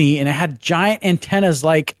loonie, and it had giant antennas,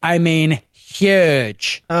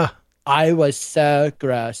 huge. I was so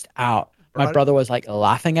grossed out. my brother was like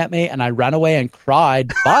laughing at me, and I ran away and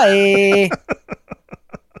cried. Bye.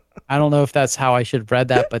 I don't know if that's how I should have read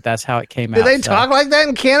that, but that's how it came out. Do they talk like that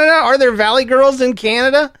in Canada? Are there Valley Girls in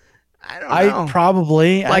Canada? I don't know.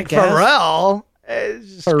 Probably. Like Pharrell.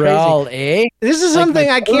 Pharrell, crazy. This is something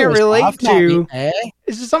I can't relate to.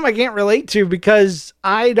 This is something I can't relate to because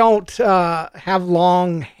I don't have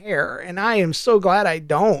long hair, and I am so glad I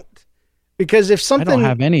don't. Because if something I don't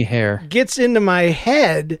have any hair gets into my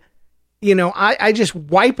head, I just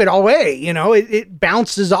wipe it away. It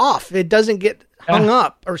bounces off. It doesn't get hung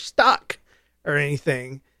up or stuck or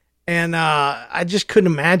anything. And I just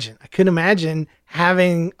couldn't imagine. I couldn't imagine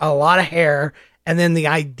having a lot of hair and then the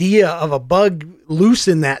idea of a bug loose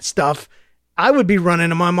in that stuff. I would be running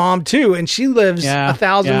to my mom too, and she lives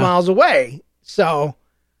 1,000 miles away. So,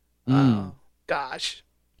 gosh,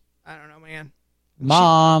 I don't know, man.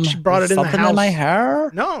 Mom, she brought it in the house. In my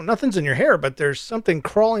hair? No, nothing's in your hair, but there's something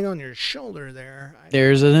crawling on your shoulder there.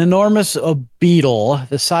 There's an enormous beetle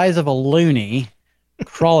the size of a loony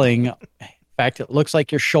crawling. In fact, it looks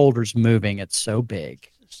like your shoulder's moving. It's so big.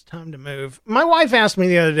 It's time to move. My wife asked me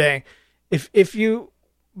the other day, if you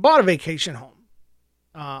bought a vacation home,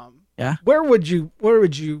 where would you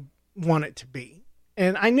want it to be?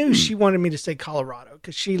 And I knew she wanted me to say Colorado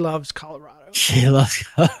because she loves Colorado. She loves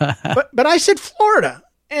but I said Florida.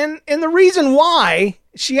 And the reason why,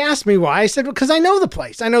 she asked me why, I said, because I know the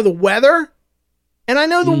place. I know the weather and I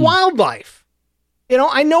know the wildlife.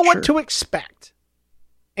 I know what to expect.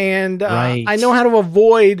 And I know how to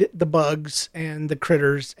avoid the bugs and the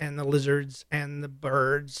critters and the lizards and the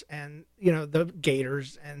birds and, the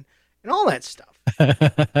gators and all that stuff.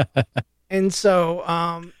 And so,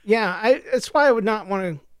 that's why I would not want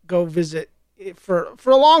to go visit for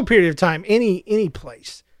a long period of time, any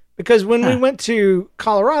place. Because when we went to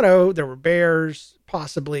Colorado, there were bears,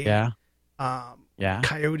 possibly,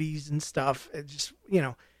 coyotes and stuff. It just,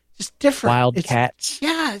 just different. Wild cats.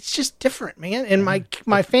 Yeah, it's just different, man. And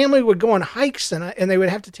my family would go on hikes and they would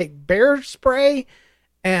have to take bear spray.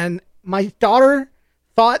 And my daughter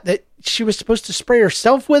thought that she was supposed to spray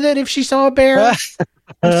herself with it if she saw a bear.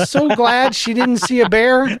 I'm so glad she didn't see a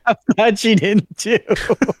bear. I'm glad she didn't too.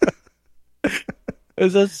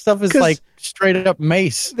 That stuff is like straight up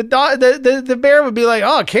mace. The bear would be like,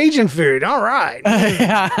 "Oh, Cajun food, all right."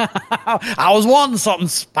 I was wanting something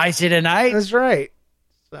spicy tonight. That's right.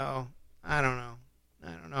 So I don't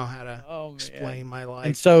know how to explain my life.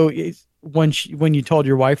 And so when you told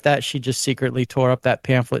your wife that, she just secretly tore up that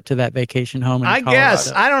pamphlet to that vacation home in Colorado.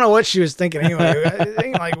 Guess. I don't know what she was thinking anyway. I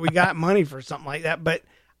think like we got money for something like that, but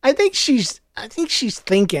I think she's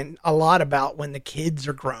thinking a lot about when the kids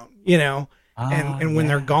are grown, and when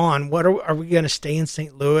they're gone. What are we going to stay in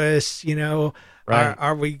St. Louis? Right.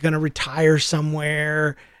 Are we going to retire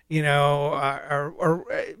somewhere? Or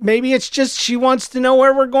maybe it's just she wants to know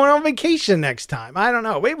where we're going on vacation next time. I don't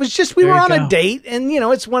know. It was just we were on a date, and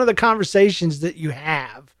it's one of the conversations that you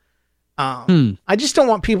have. I just don't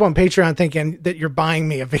want people on Patreon thinking that you're buying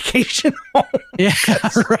me a vacation home. Yeah,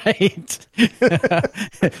 right.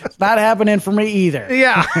 It's not happening for me either.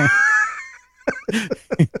 Yeah.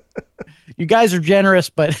 You guys are generous,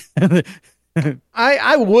 but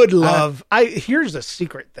I would love. Here's a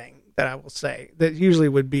secret thing that I will say that usually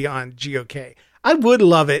would be on GOK. I would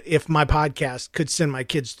love it if my podcast could send my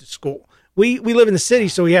kids to school. We live in the city,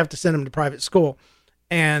 so we have to send them to private school,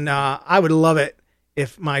 and I would love it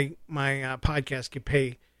if my podcast could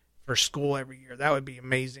pay for school every year. That would be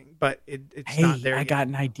amazing, but it's not there yet. I got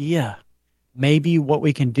an idea. Maybe what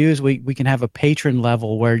we can do is we can have a patron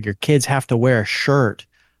level where your kids have to wear a shirt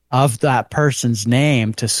of that person's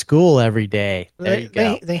name to school every day. There you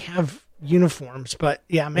go. They have uniforms, but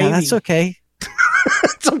maybe. Yeah, that's okay.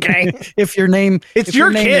 It's okay. If your name, it's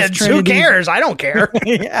your kids. Who cares? I don't care.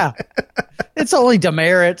 Yeah. It's only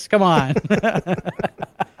demerits. Come on.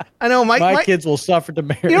 I know my kids will suffer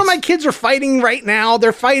demerits. My kids are fighting right now.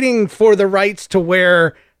 They're fighting for the rights to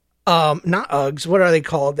wear, not Uggs. What are they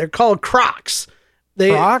called? They're called Crocs.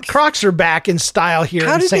 Crocs are back in style here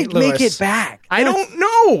in St. Louis. How did they make it back? I don't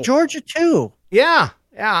know. Georgia too. Yeah.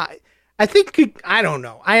 I think I don't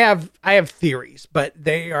know. I have theories, but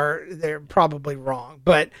they're probably wrong.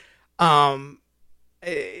 But my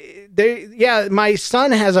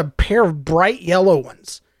son has a pair of bright yellow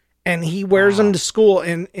ones, and he wears them to school,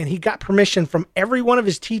 and he got permission from every one of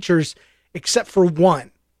his teachers except for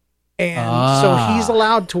one, and so he's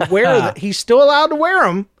allowed to wear that. He's still allowed to wear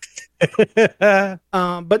them.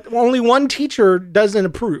 But only one teacher doesn't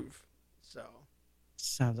approve. So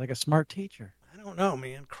sounds like a smart teacher. I don't know,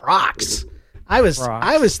 man. Crocs. I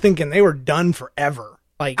was thinking they were done forever.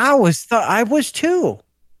 Like I was too.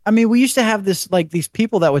 I mean, we used to have this, like, these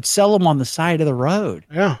people that would sell them on the side of the road.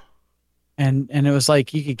 Yeah. And it was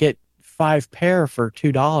like you could get 5 pair for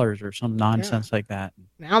 $2 or some nonsense like that.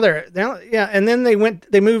 Now and then they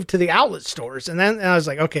moved to the outlet stores, and then I was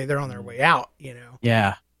like, okay, they're on their way out, you know.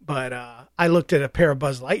 Yeah. But I looked at a pair of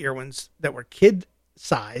Buzz Lightyear ones that were kid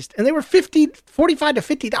sized, and they were $45 to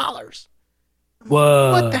 $50.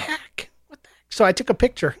 Whoa. What the heck? So I took a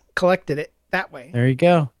picture, collected it that way. There you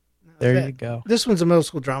go. There you go. This one's a middle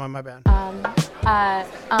school drama, my bad.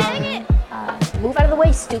 Move out of the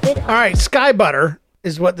way, stupid. All right, Sky Butter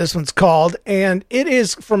is what this one's called, and it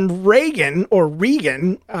is from Reagan or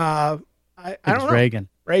Regan. I don't know.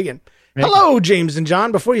 Reagan. Hello, James and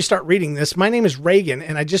John. Before you start reading this, my name is Reagan,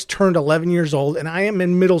 and I just turned 11 years old, and I am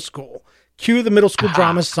in middle school. Cue the middle school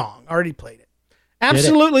drama song. Already played it.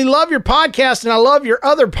 Absolutely love your podcast, and I love your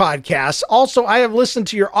other podcasts. Also, I have listened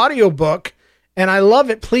to your audiobook, and I love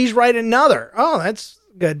it. Please write another. Oh, that's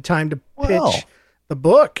a good time to pitch the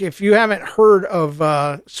book. If you haven't heard of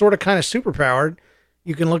Sorta Kinda Superpowered,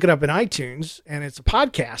 you can look it up in iTunes, and it's a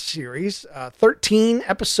podcast series, 13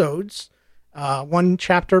 episodes, 1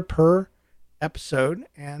 chapter per episode,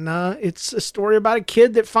 and it's a story about a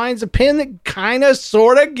kid that finds a pin that kind of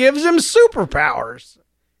sort of gives him superpowers.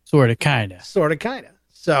 Sort of kind of.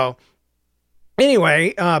 So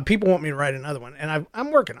anyway, people want me to write another one, and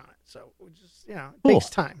I'm working on it. So just, it takes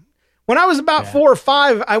time. When I was about 4 or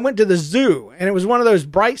 5, I went to the zoo, and it was one of those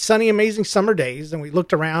bright, sunny, amazing summer days, and we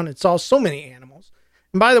looked around and saw so many animals.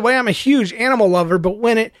 And by the way, I'm a huge animal lover, but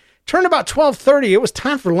when it turned about 12:30, it was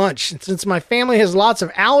time for lunch. And since my family has lots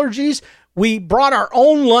of allergies, we brought our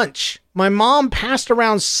own lunch. My mom passed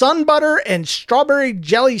around sun butter and strawberry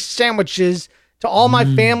jelly sandwiches to all my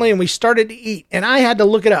family, and we started to eat. And I had to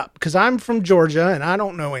look it up because I'm from Georgia and I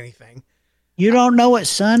don't know anything. You don't know what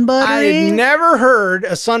sun butter is? I'd never heard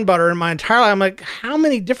a sun butter in my entire life. I'm like, how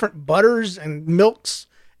many different butters and milks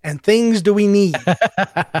and things do we need?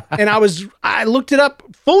 And I looked it up,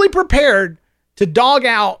 fully prepared to dog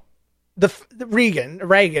out the Reagan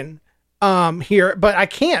here, but I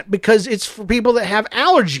can't because it's for people that have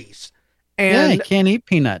allergies. And you can't eat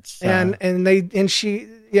peanuts. And they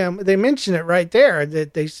mentioned it right there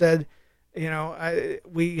that they said,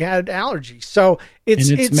 we had allergies. So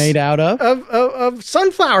it's made out of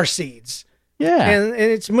sunflower seeds. Yeah. And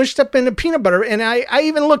it's mushed up into peanut butter. And I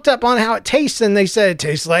even looked up on how it tastes, and they said it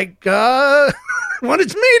tastes like what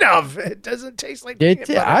it's made of. It doesn't taste like peanut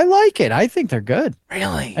butter. I like it. I think they're good.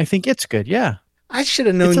 Really? I think it's good. Yeah. I should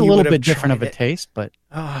have known. It's a you little would have bit different of a it. taste, but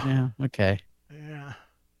yeah, okay. Yeah.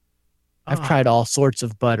 I've tried all sorts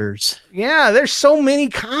of butters. Yeah, there's so many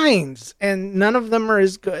kinds, and none of them are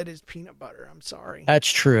as good as peanut butter. I'm sorry. That's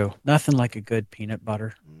true. Nothing like a good peanut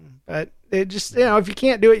butter. But it just, if you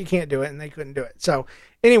can't do it, you can't do it, and they couldn't do it. So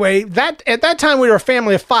anyway, at that time we were a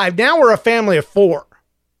family of 5. Now we're a family of 4.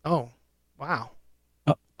 Oh, wow.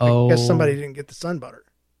 I guess somebody didn't get the sun butter.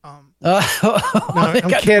 No, I'm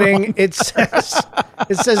kidding. It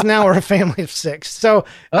says now we're a family of 6. So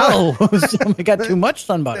we got too much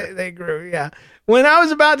sun butter. They grew, yeah. When I was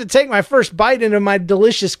about to take my first bite into my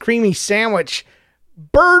delicious creamy sandwich,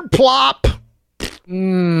 bird plop.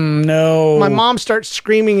 No. My mom starts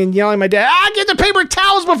screaming and yelling at my dad, get the paper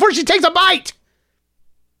towels before she takes a bite.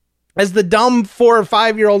 As the dumb 4 or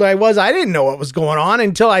 5-year-old I was, I didn't know what was going on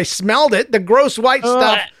until I smelled it. The gross white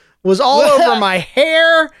stuff was all over my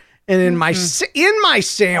hair and in my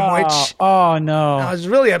sandwich. Oh no. I was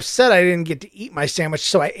really upset I didn't get to eat my sandwich,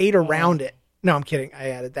 so I ate around it. No, I'm kidding. I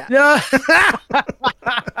added that.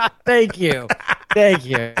 Thank you.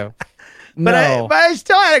 But I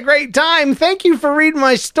still had a great time. Thank you for reading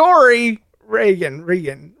my story, Reagan.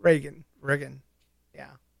 Yeah.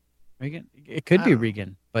 Reagan? It could be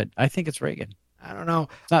Regan, but I think it's Reagan. I don't know.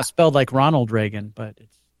 It's not spelled like Ronald Reagan, but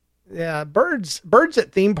it's. Yeah, birds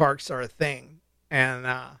at theme parks are a thing. And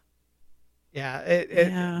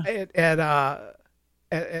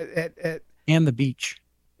and the beach.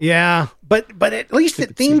 Yeah, but at least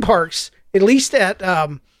at theme parks, at least at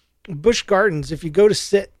Busch Gardens, if you go to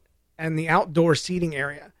sit in the outdoor seating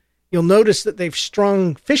area, you'll notice that they've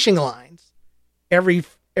strung fishing lines every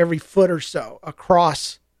foot or so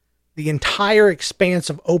across the entire expanse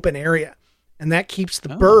of open area, and that keeps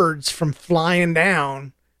the birds from flying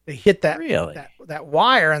down. They hit that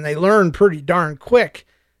wire, and they learn pretty darn quick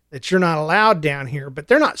that you're not allowed down here, but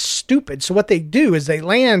they're not stupid. So what they do is they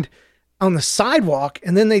land on the sidewalk,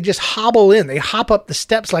 and then they just hobble in. They hop up the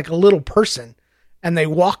steps like a little person, and they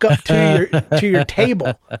walk up to your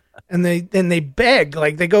table, and they beg,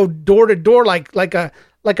 like they go door to door like a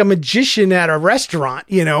magician at a restaurant.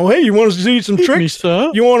 Hey, you want to see some tricks?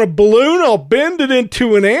 You want a balloon? I'll bend it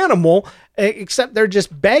into an animal. except they're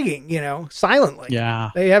just begging, silently. Yeah.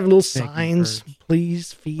 They have little Begging signs. birds.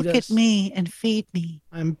 Please feed Look us. at me and feed me.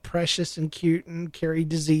 I'm precious and cute and carry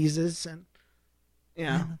diseases and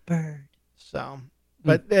I'm a bird. So,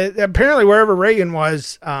 but apparently wherever Reagan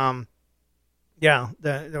was, there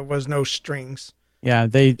was no strings. Yeah,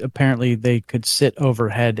 they could sit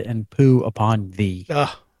overhead and poo upon thee.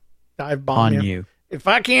 Dive bomb on you. If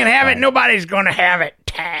I can't have it, nobody's going to have it.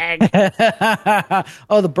 Tag.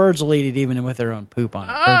 Oh, the birds will eat it even with their own poop on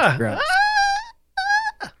it. Birds are gross.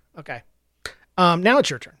 Okay. Now it's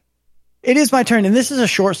your turn. It is my turn, and this is a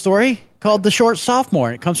short story called "The Short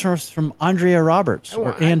Sophomore." It comes from Andrea Roberts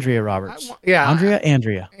Andrea Roberts.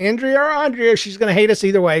 Andrea. Andrea or Andrea. She's going to hate us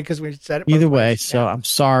either way because we said it. Either way, so I'm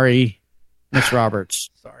sorry, Miss Roberts.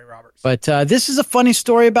 Sorry, Roberts. But this is a funny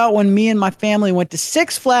story about when me and my family went to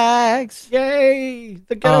Six Flags. Yay!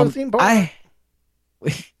 The ghetto theme park.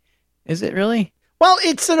 Is it really? Well,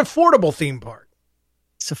 it's an affordable theme park.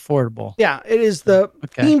 It's affordable. Yeah, it is the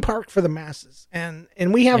theme park for the masses, and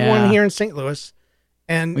we have one here in St. Louis,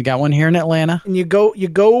 and we got one here in Atlanta. And you go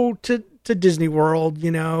to Disney World.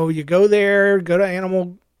 You go there, go to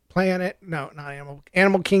Animal Planet. No, not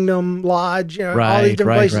Animal Kingdom Lodge. All these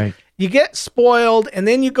different places. Right. You get spoiled, and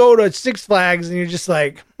then you go to Six Flags, and you're just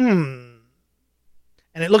like, And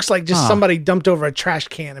it looks like just somebody dumped over a trash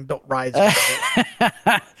can and built rides.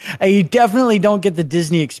 You definitely don't get the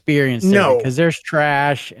Disney experience there. No. Because there's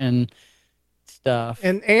trash and stuff.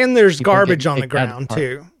 And there's People garbage get on the kicked out of ground, the park.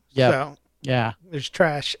 too. Yep. So yeah. there's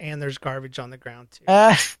trash and there's garbage on the ground, too.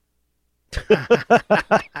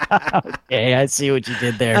 Okay, I see what you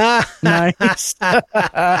did there. Nice.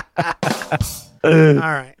 All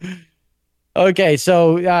right. Okay,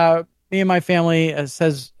 so me and my family,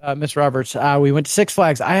 says Miss Roberts, we went to Six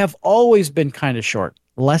Flags. I have always been kind of short,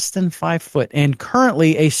 less than 5 foot, and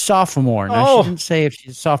currently a sophomore. Now, she didn't say if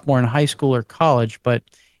she's a sophomore in high school or college, but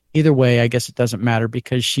either way, I guess it doesn't matter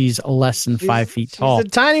because she's less than 5 feet tall. She's a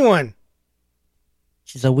tiny one.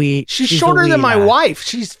 She's a wee. She's shorter than my wife.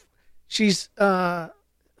 She's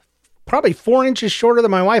probably 4 inches shorter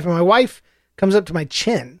than my wife, and my wife comes up to my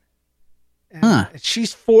chin. And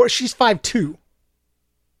she's 5'2".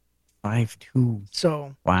 5'2".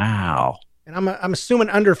 So wow. And I'm assuming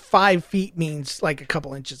under 5 feet means like a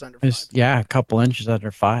couple inches under 5. Yeah, a couple inches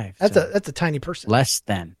under 5. That's a tiny person. Less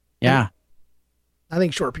than. Yeah. I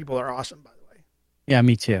think short people are awesome, by the way. Yeah,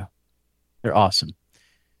 me too. They're awesome.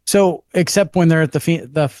 So, except when they're at the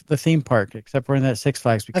theme park, except when they're at Six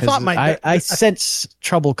Flags, because I sense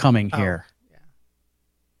trouble coming here.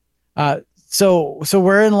 Yeah. So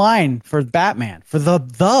we're in line for Batman, for the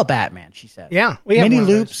Batman, she said. Yeah, we have many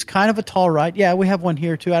loops, kind of a tall ride. Yeah, we have one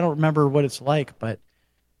here too. I don't remember what it's like, but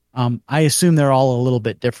I assume they're all a little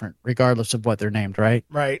bit different, regardless of what they're named, right?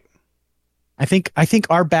 Right. I think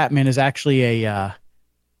our Batman is actually a.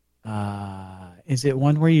 Is it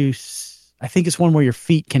one where you? I think it's one where your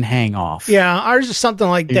feet can hang off. Yeah, ours is something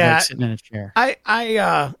like that. Like sitting in a chair.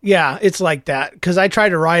 Yeah, it's like that because I tried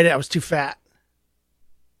to ride it. I was too fat.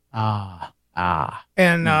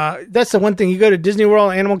 And that's the one thing. You go to Disney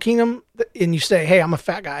World, Animal Kingdom, and you say, "Hey, I'm a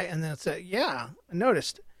fat guy," and they'll say, "Yeah, I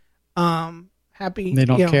noticed." Happy. They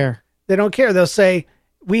don't care. They don't care. They'll say,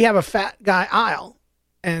 "We have a fat guy aisle,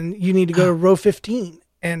 and you need to go to row 15."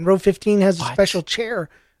 And row 15 has a special chair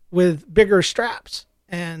with bigger straps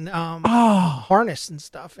and harness and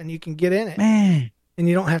stuff, and you can get in it. Man. And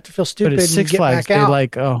you don't have to feel stupid. But at Six Flags,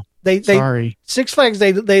 back out. Sorry. Six Flags,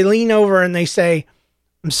 they lean over and they say,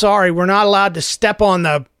 "I'm sorry, we're not allowed to step on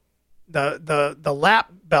the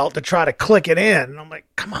lap belt to try to click it in." And I'm like,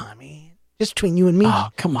 "Come on, man, just between you and me. Oh,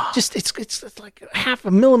 come on. Just it's like half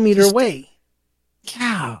a millimeter away."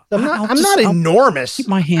 Yeah, I'm not enormous. Keep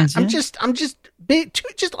my hands in. I'm just big,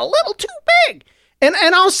 just a little too big. And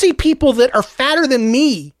I'll see people that are fatter than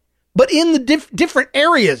me, but in the different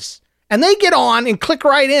areas, and they get on and click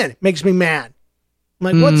right in. It makes me mad. I'm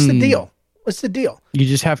like, what's the deal? What's the deal? You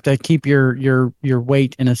just have to keep your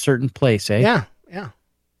weight in a certain place, eh? Yeah.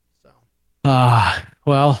 So.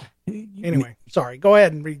 Well. Anyway, sorry. Go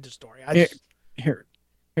ahead and read the story.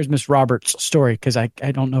 Here's Miss Roberts' story because I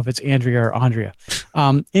don't know if it's Andrea or Andrea.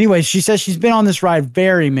 Anyway, she says she's been on this ride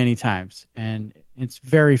very many times, and it's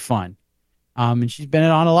very fun. And she's been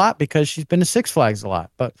on a lot because she's been to Six Flags a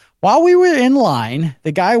lot. But while we were in line,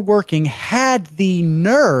 the guy working had the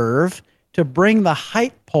nerve to bring the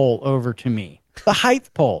height pole over to me. The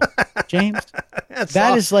height pole, James.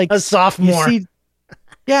 That is like a sophomore.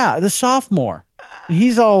 The sophomore.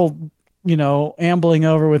 He's all, ambling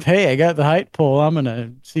over with, "Hey, I got the height pole. I'm going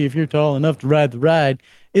to see if you're tall enough to ride the ride."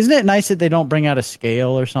 Isn't it nice that they don't bring out a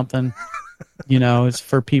scale or something? It's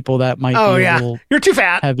for people that might be a little you're too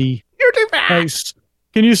fat. Heavy. You're too fat. Nice.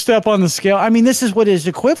 Can you step on the scale? I mean, this is what it's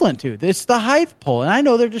equivalent to. It's the height pole. And I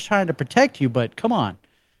know they're just trying to protect you, but come on.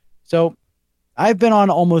 So I've been on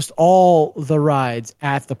almost all the rides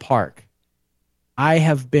at the park. I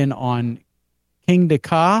have been on King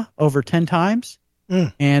Ka over 10 times.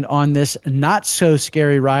 And on this not so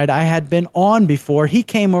scary ride I had been on before, he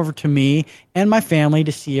came over to me and my family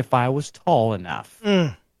to see if I was tall enough.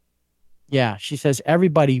 Yeah, she says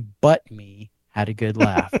everybody but me had a good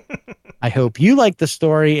laugh. I hope you like the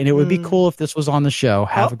story, and it would be cool if this was on the show.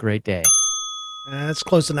 Have a great day. That's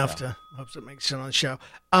close enough to hope it makes it on the show.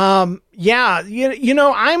 Yeah, you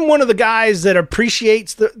know, I'm one of the guys that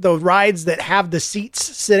appreciates the rides that have the seats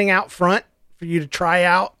sitting out front for you to try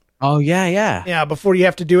out. Oh, yeah. Yeah, before you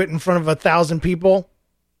have to do it in front of 1,000 people.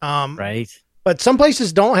 Right. But some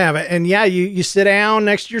places don't have it. And yeah, you sit down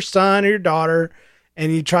next to your son or your daughter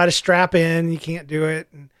and you try to strap in. You can't do it.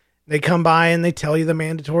 And they come by and they tell you the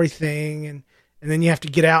mandatory thing. And then you have to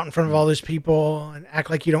get out in front of all those people and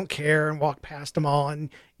act like you don't care and walk past them all.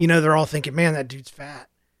 And, you know, they're all thinking, man, that dude's fat.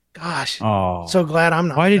 Gosh, so glad I'm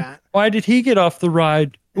not fat. Why did he get off the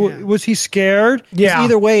ride? Yeah. Was he scared? Yeah.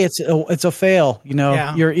 Either way, it's a fail. You know,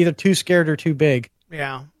 Yeah. You're either too scared or too big.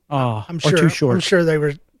 Yeah. Oh, I'm sure. Or too short. I'm sure they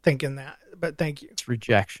were thinking that, but thank you. It's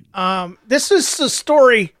rejection. This is a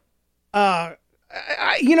story.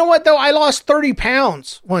 You know what though? I lost 30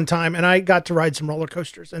 pounds one time and I got to ride some roller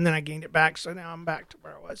coasters and then I gained it back. So now I'm back to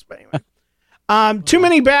where I was. But anyway, too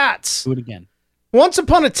many bats. Do it again. Once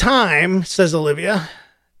upon a time, says Olivia,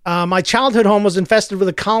 my childhood home was infested with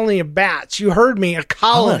a colony of bats. You heard me, a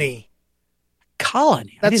colony.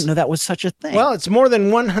 Colony? I didn't know that was such a thing. Well, it's more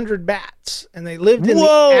than 100 bats, and they lived in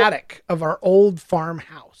the attic of our old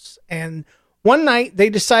farmhouse. And one night, they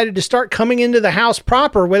decided to start coming into the house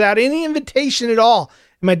proper without any invitation at all.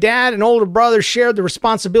 And my dad and older brother shared the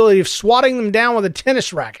responsibility of swatting them down with a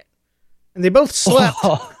tennis racket. And they both slept.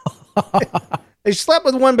 They slept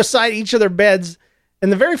with one beside each of their beds.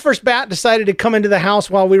 And the very first bat decided to come into the house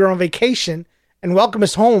while we were on vacation and welcome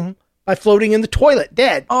us home by floating in the toilet,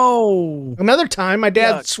 dead. Oh. Another time, my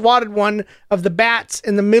dad swatted one of the bats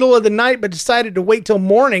in the middle of the night, but decided to wait till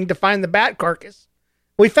morning to find the bat carcass.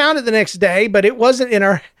 We found it the next day, but it wasn't at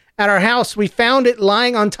our house. We found it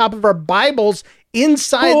lying on top of our Bibles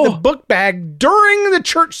inside the book bag during the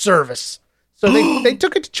church service. So they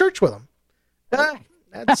took it to church with them.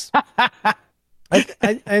 That's... I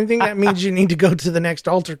think that means you need to go to the next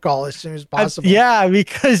altar call as soon as possible. Yeah,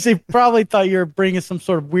 because they probably thought you were bringing some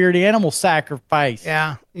sort of weird animal sacrifice.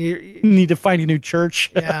 Yeah. You need to find a new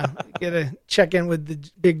church. Yeah. You got to check in with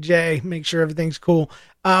the Big J, make sure everything's cool.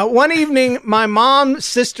 One evening, my mom,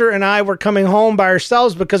 sister, and I were coming home by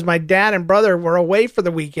ourselves because my dad and brother were away for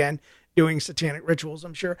the weekend doing satanic rituals,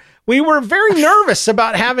 I'm sure. We were very nervous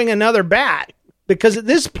about having another bat because at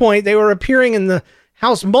this point they were appearing in the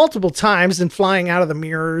house multiple times and flying out of the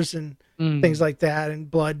mirrors and things like that, and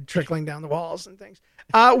blood trickling down the walls and things.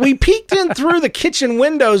 We peeked in through the kitchen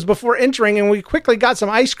windows before entering, and we quickly got some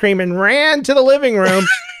ice cream and ran to the living room,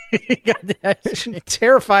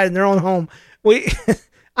 terrified in their own home.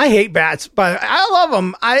 I hate bats, but I love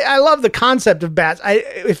them. I love the concept of bats.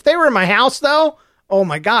 If they were in my house, though, oh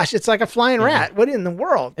my gosh, it's like a flying rat. What in the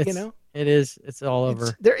world? It is. It's all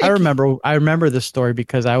over. I remember this story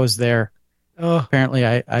because I was there. Oh. Apparently,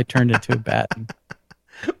 I turned into a bat.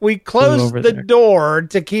 We closed the door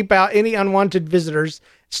to keep out any unwanted visitors,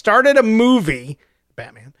 started a movie,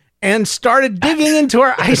 Batman, and started digging into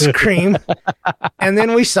our ice cream. And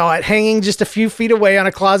then we saw it hanging just a few feet away on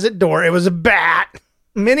a closet door. It was a bat.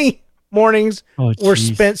 Many mornings were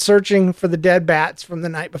spent searching for the dead bats from the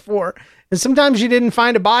night before. And sometimes you didn't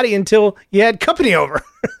find a body until you had company over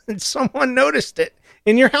and someone noticed it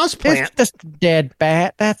in your houseplant. It's just a dead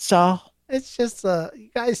bat, that's all. It's just, you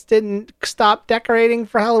guys didn't stop decorating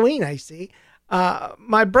for Halloween, I see.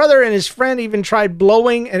 My brother and his friend even tried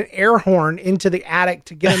blowing an air horn into the attic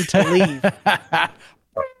to get him to leave.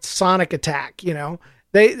 Sonic attack, you know.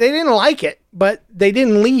 They didn't like it, but they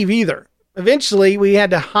didn't leave either. Eventually, we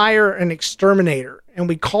had to hire an exterminator, and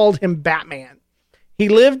we called him Batman. He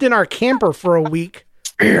lived in our camper for a week.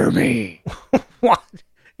 Fear me. What?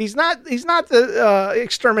 He's not the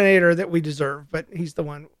exterminator that we deserve, but he's the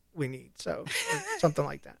one we need. So something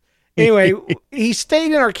like that. Anyway, he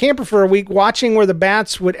stayed in our camper for a week watching where the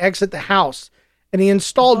bats would exit the house, and he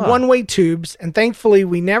installed one-way tubes, and thankfully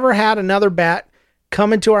we never had another bat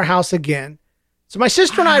come into our house again. So my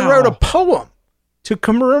sister and I wrote a poem to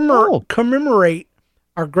commemorate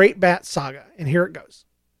our great bat saga, and here it goes.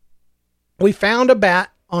 We found a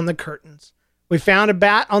bat on the curtains. We found a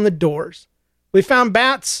bat on the doors. We found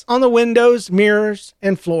bats on the windows, mirrors,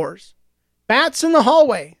 and floors. Bats in the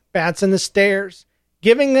hallway, bats in the stairs,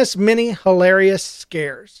 giving us many hilarious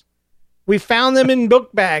scares. We found them in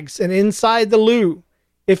book bags and inside the loo.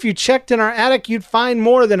 If you checked in our attic, you'd find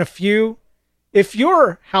more than a few. If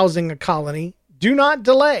you're housing a colony, do not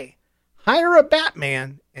delay. Hire a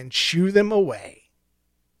Batman and shoo them away.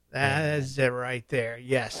 That is it right there.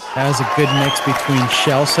 Yes. That was a good mix between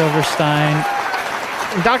Shel Silverstein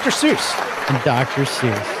and Dr. Seuss.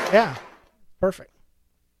 Yeah. Perfect.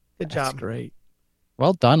 Good job. That's great.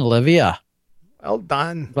 Well done, Olivia. Well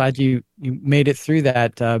done. Glad you made it through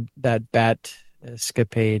that bat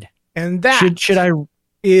escapade. And that should I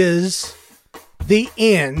is the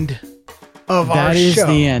end of our show. That is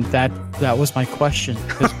the end. That was my question,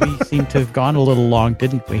 because we seem to have gone a little long,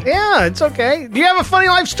 didn't we? Yeah, it's okay. Do you have a funny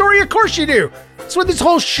life story? Of course you do. That's what this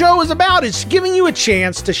whole show is about. It's giving you a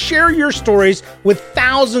chance to share your stories with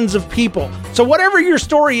thousands of people. So whatever your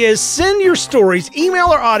story is, send your stories, email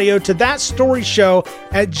or audio to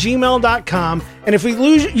thatstoryshow@gmail.com. And if we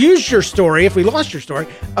lost your story, we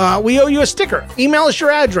owe you a sticker. Email us your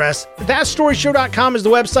address. Thatstoryshow.com is the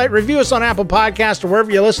website. Review us on Apple Podcasts or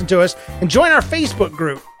wherever you listen to us. And join our Facebook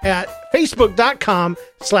group at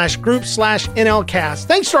facebook.com/group/NLcast.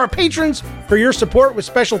 Thanks to our patrons for your support, with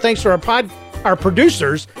special thanks to our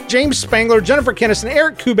producers, James Spangler, Jennifer Kennison,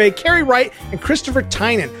 Eric Kube, Carrie Wright, and Christopher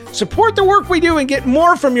Tynan. Support the work we do and get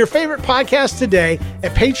more from your favorite podcast today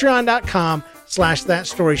at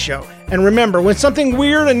patreon.com/thatstoryshow. And remember, when something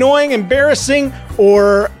weird, annoying, embarrassing,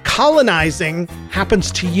 or colonizing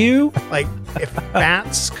happens to you, like if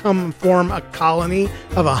bats come and form a colony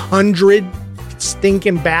of 100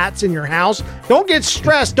 stinking bats in your house, don't get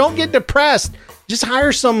stressed. Don't get depressed. Just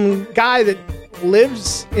hire some guy that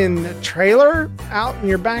lives in a trailer out in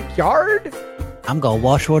your backyard. I'm going to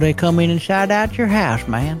watch where they come in and shout out your house,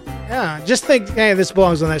 man. Yeah, just think, hey, this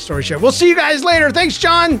belongs on That Story Show. We'll see you guys later. Thanks,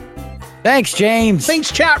 John. Thanks, James.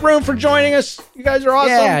 Thanks, chat room, for joining us. You guys are awesome.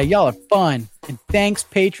 Yeah, y'all are fun. And thanks,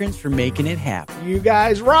 patrons, for making it happen. You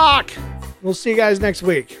guys rock. We'll see you guys next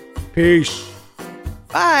week. Peace.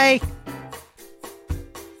 Bye.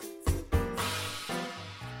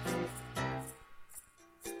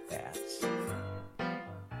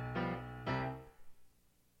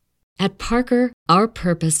 At Parker, our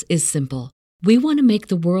purpose is simple. We want to make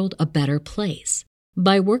the world a better place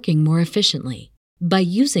by working more efficiently, by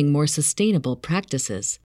using more sustainable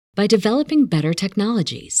practices, by developing better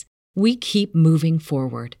technologies. We keep moving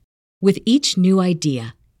forward. With each new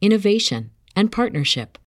idea, innovation, and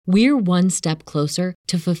partnership, we're one step closer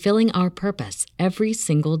to fulfilling our purpose every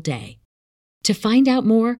single day. To find out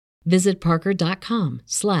more, visit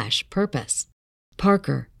parker.com/purpose.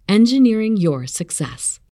 Parker, engineering your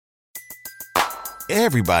success.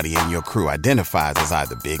 Everybody in your crew identifies as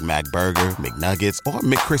either Big Mac Burger, McNuggets, or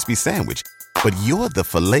McCrispy Sandwich. But you're the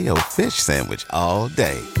Filet-O-Fish Sandwich all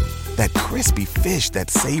day. That crispy fish, that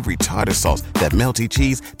savory tartar sauce, that melty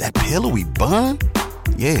cheese, that pillowy bun.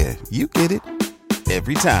 Yeah, you get it.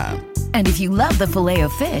 Every time. And if you love the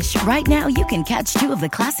Filet-O-Fish, right now you can catch two of the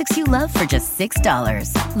classics you love for just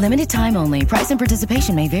 $6. Limited time only. Price and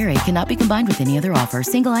participation may vary. Cannot be combined with any other offer.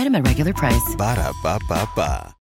 Single item at regular price. Ba-da-ba-ba-ba.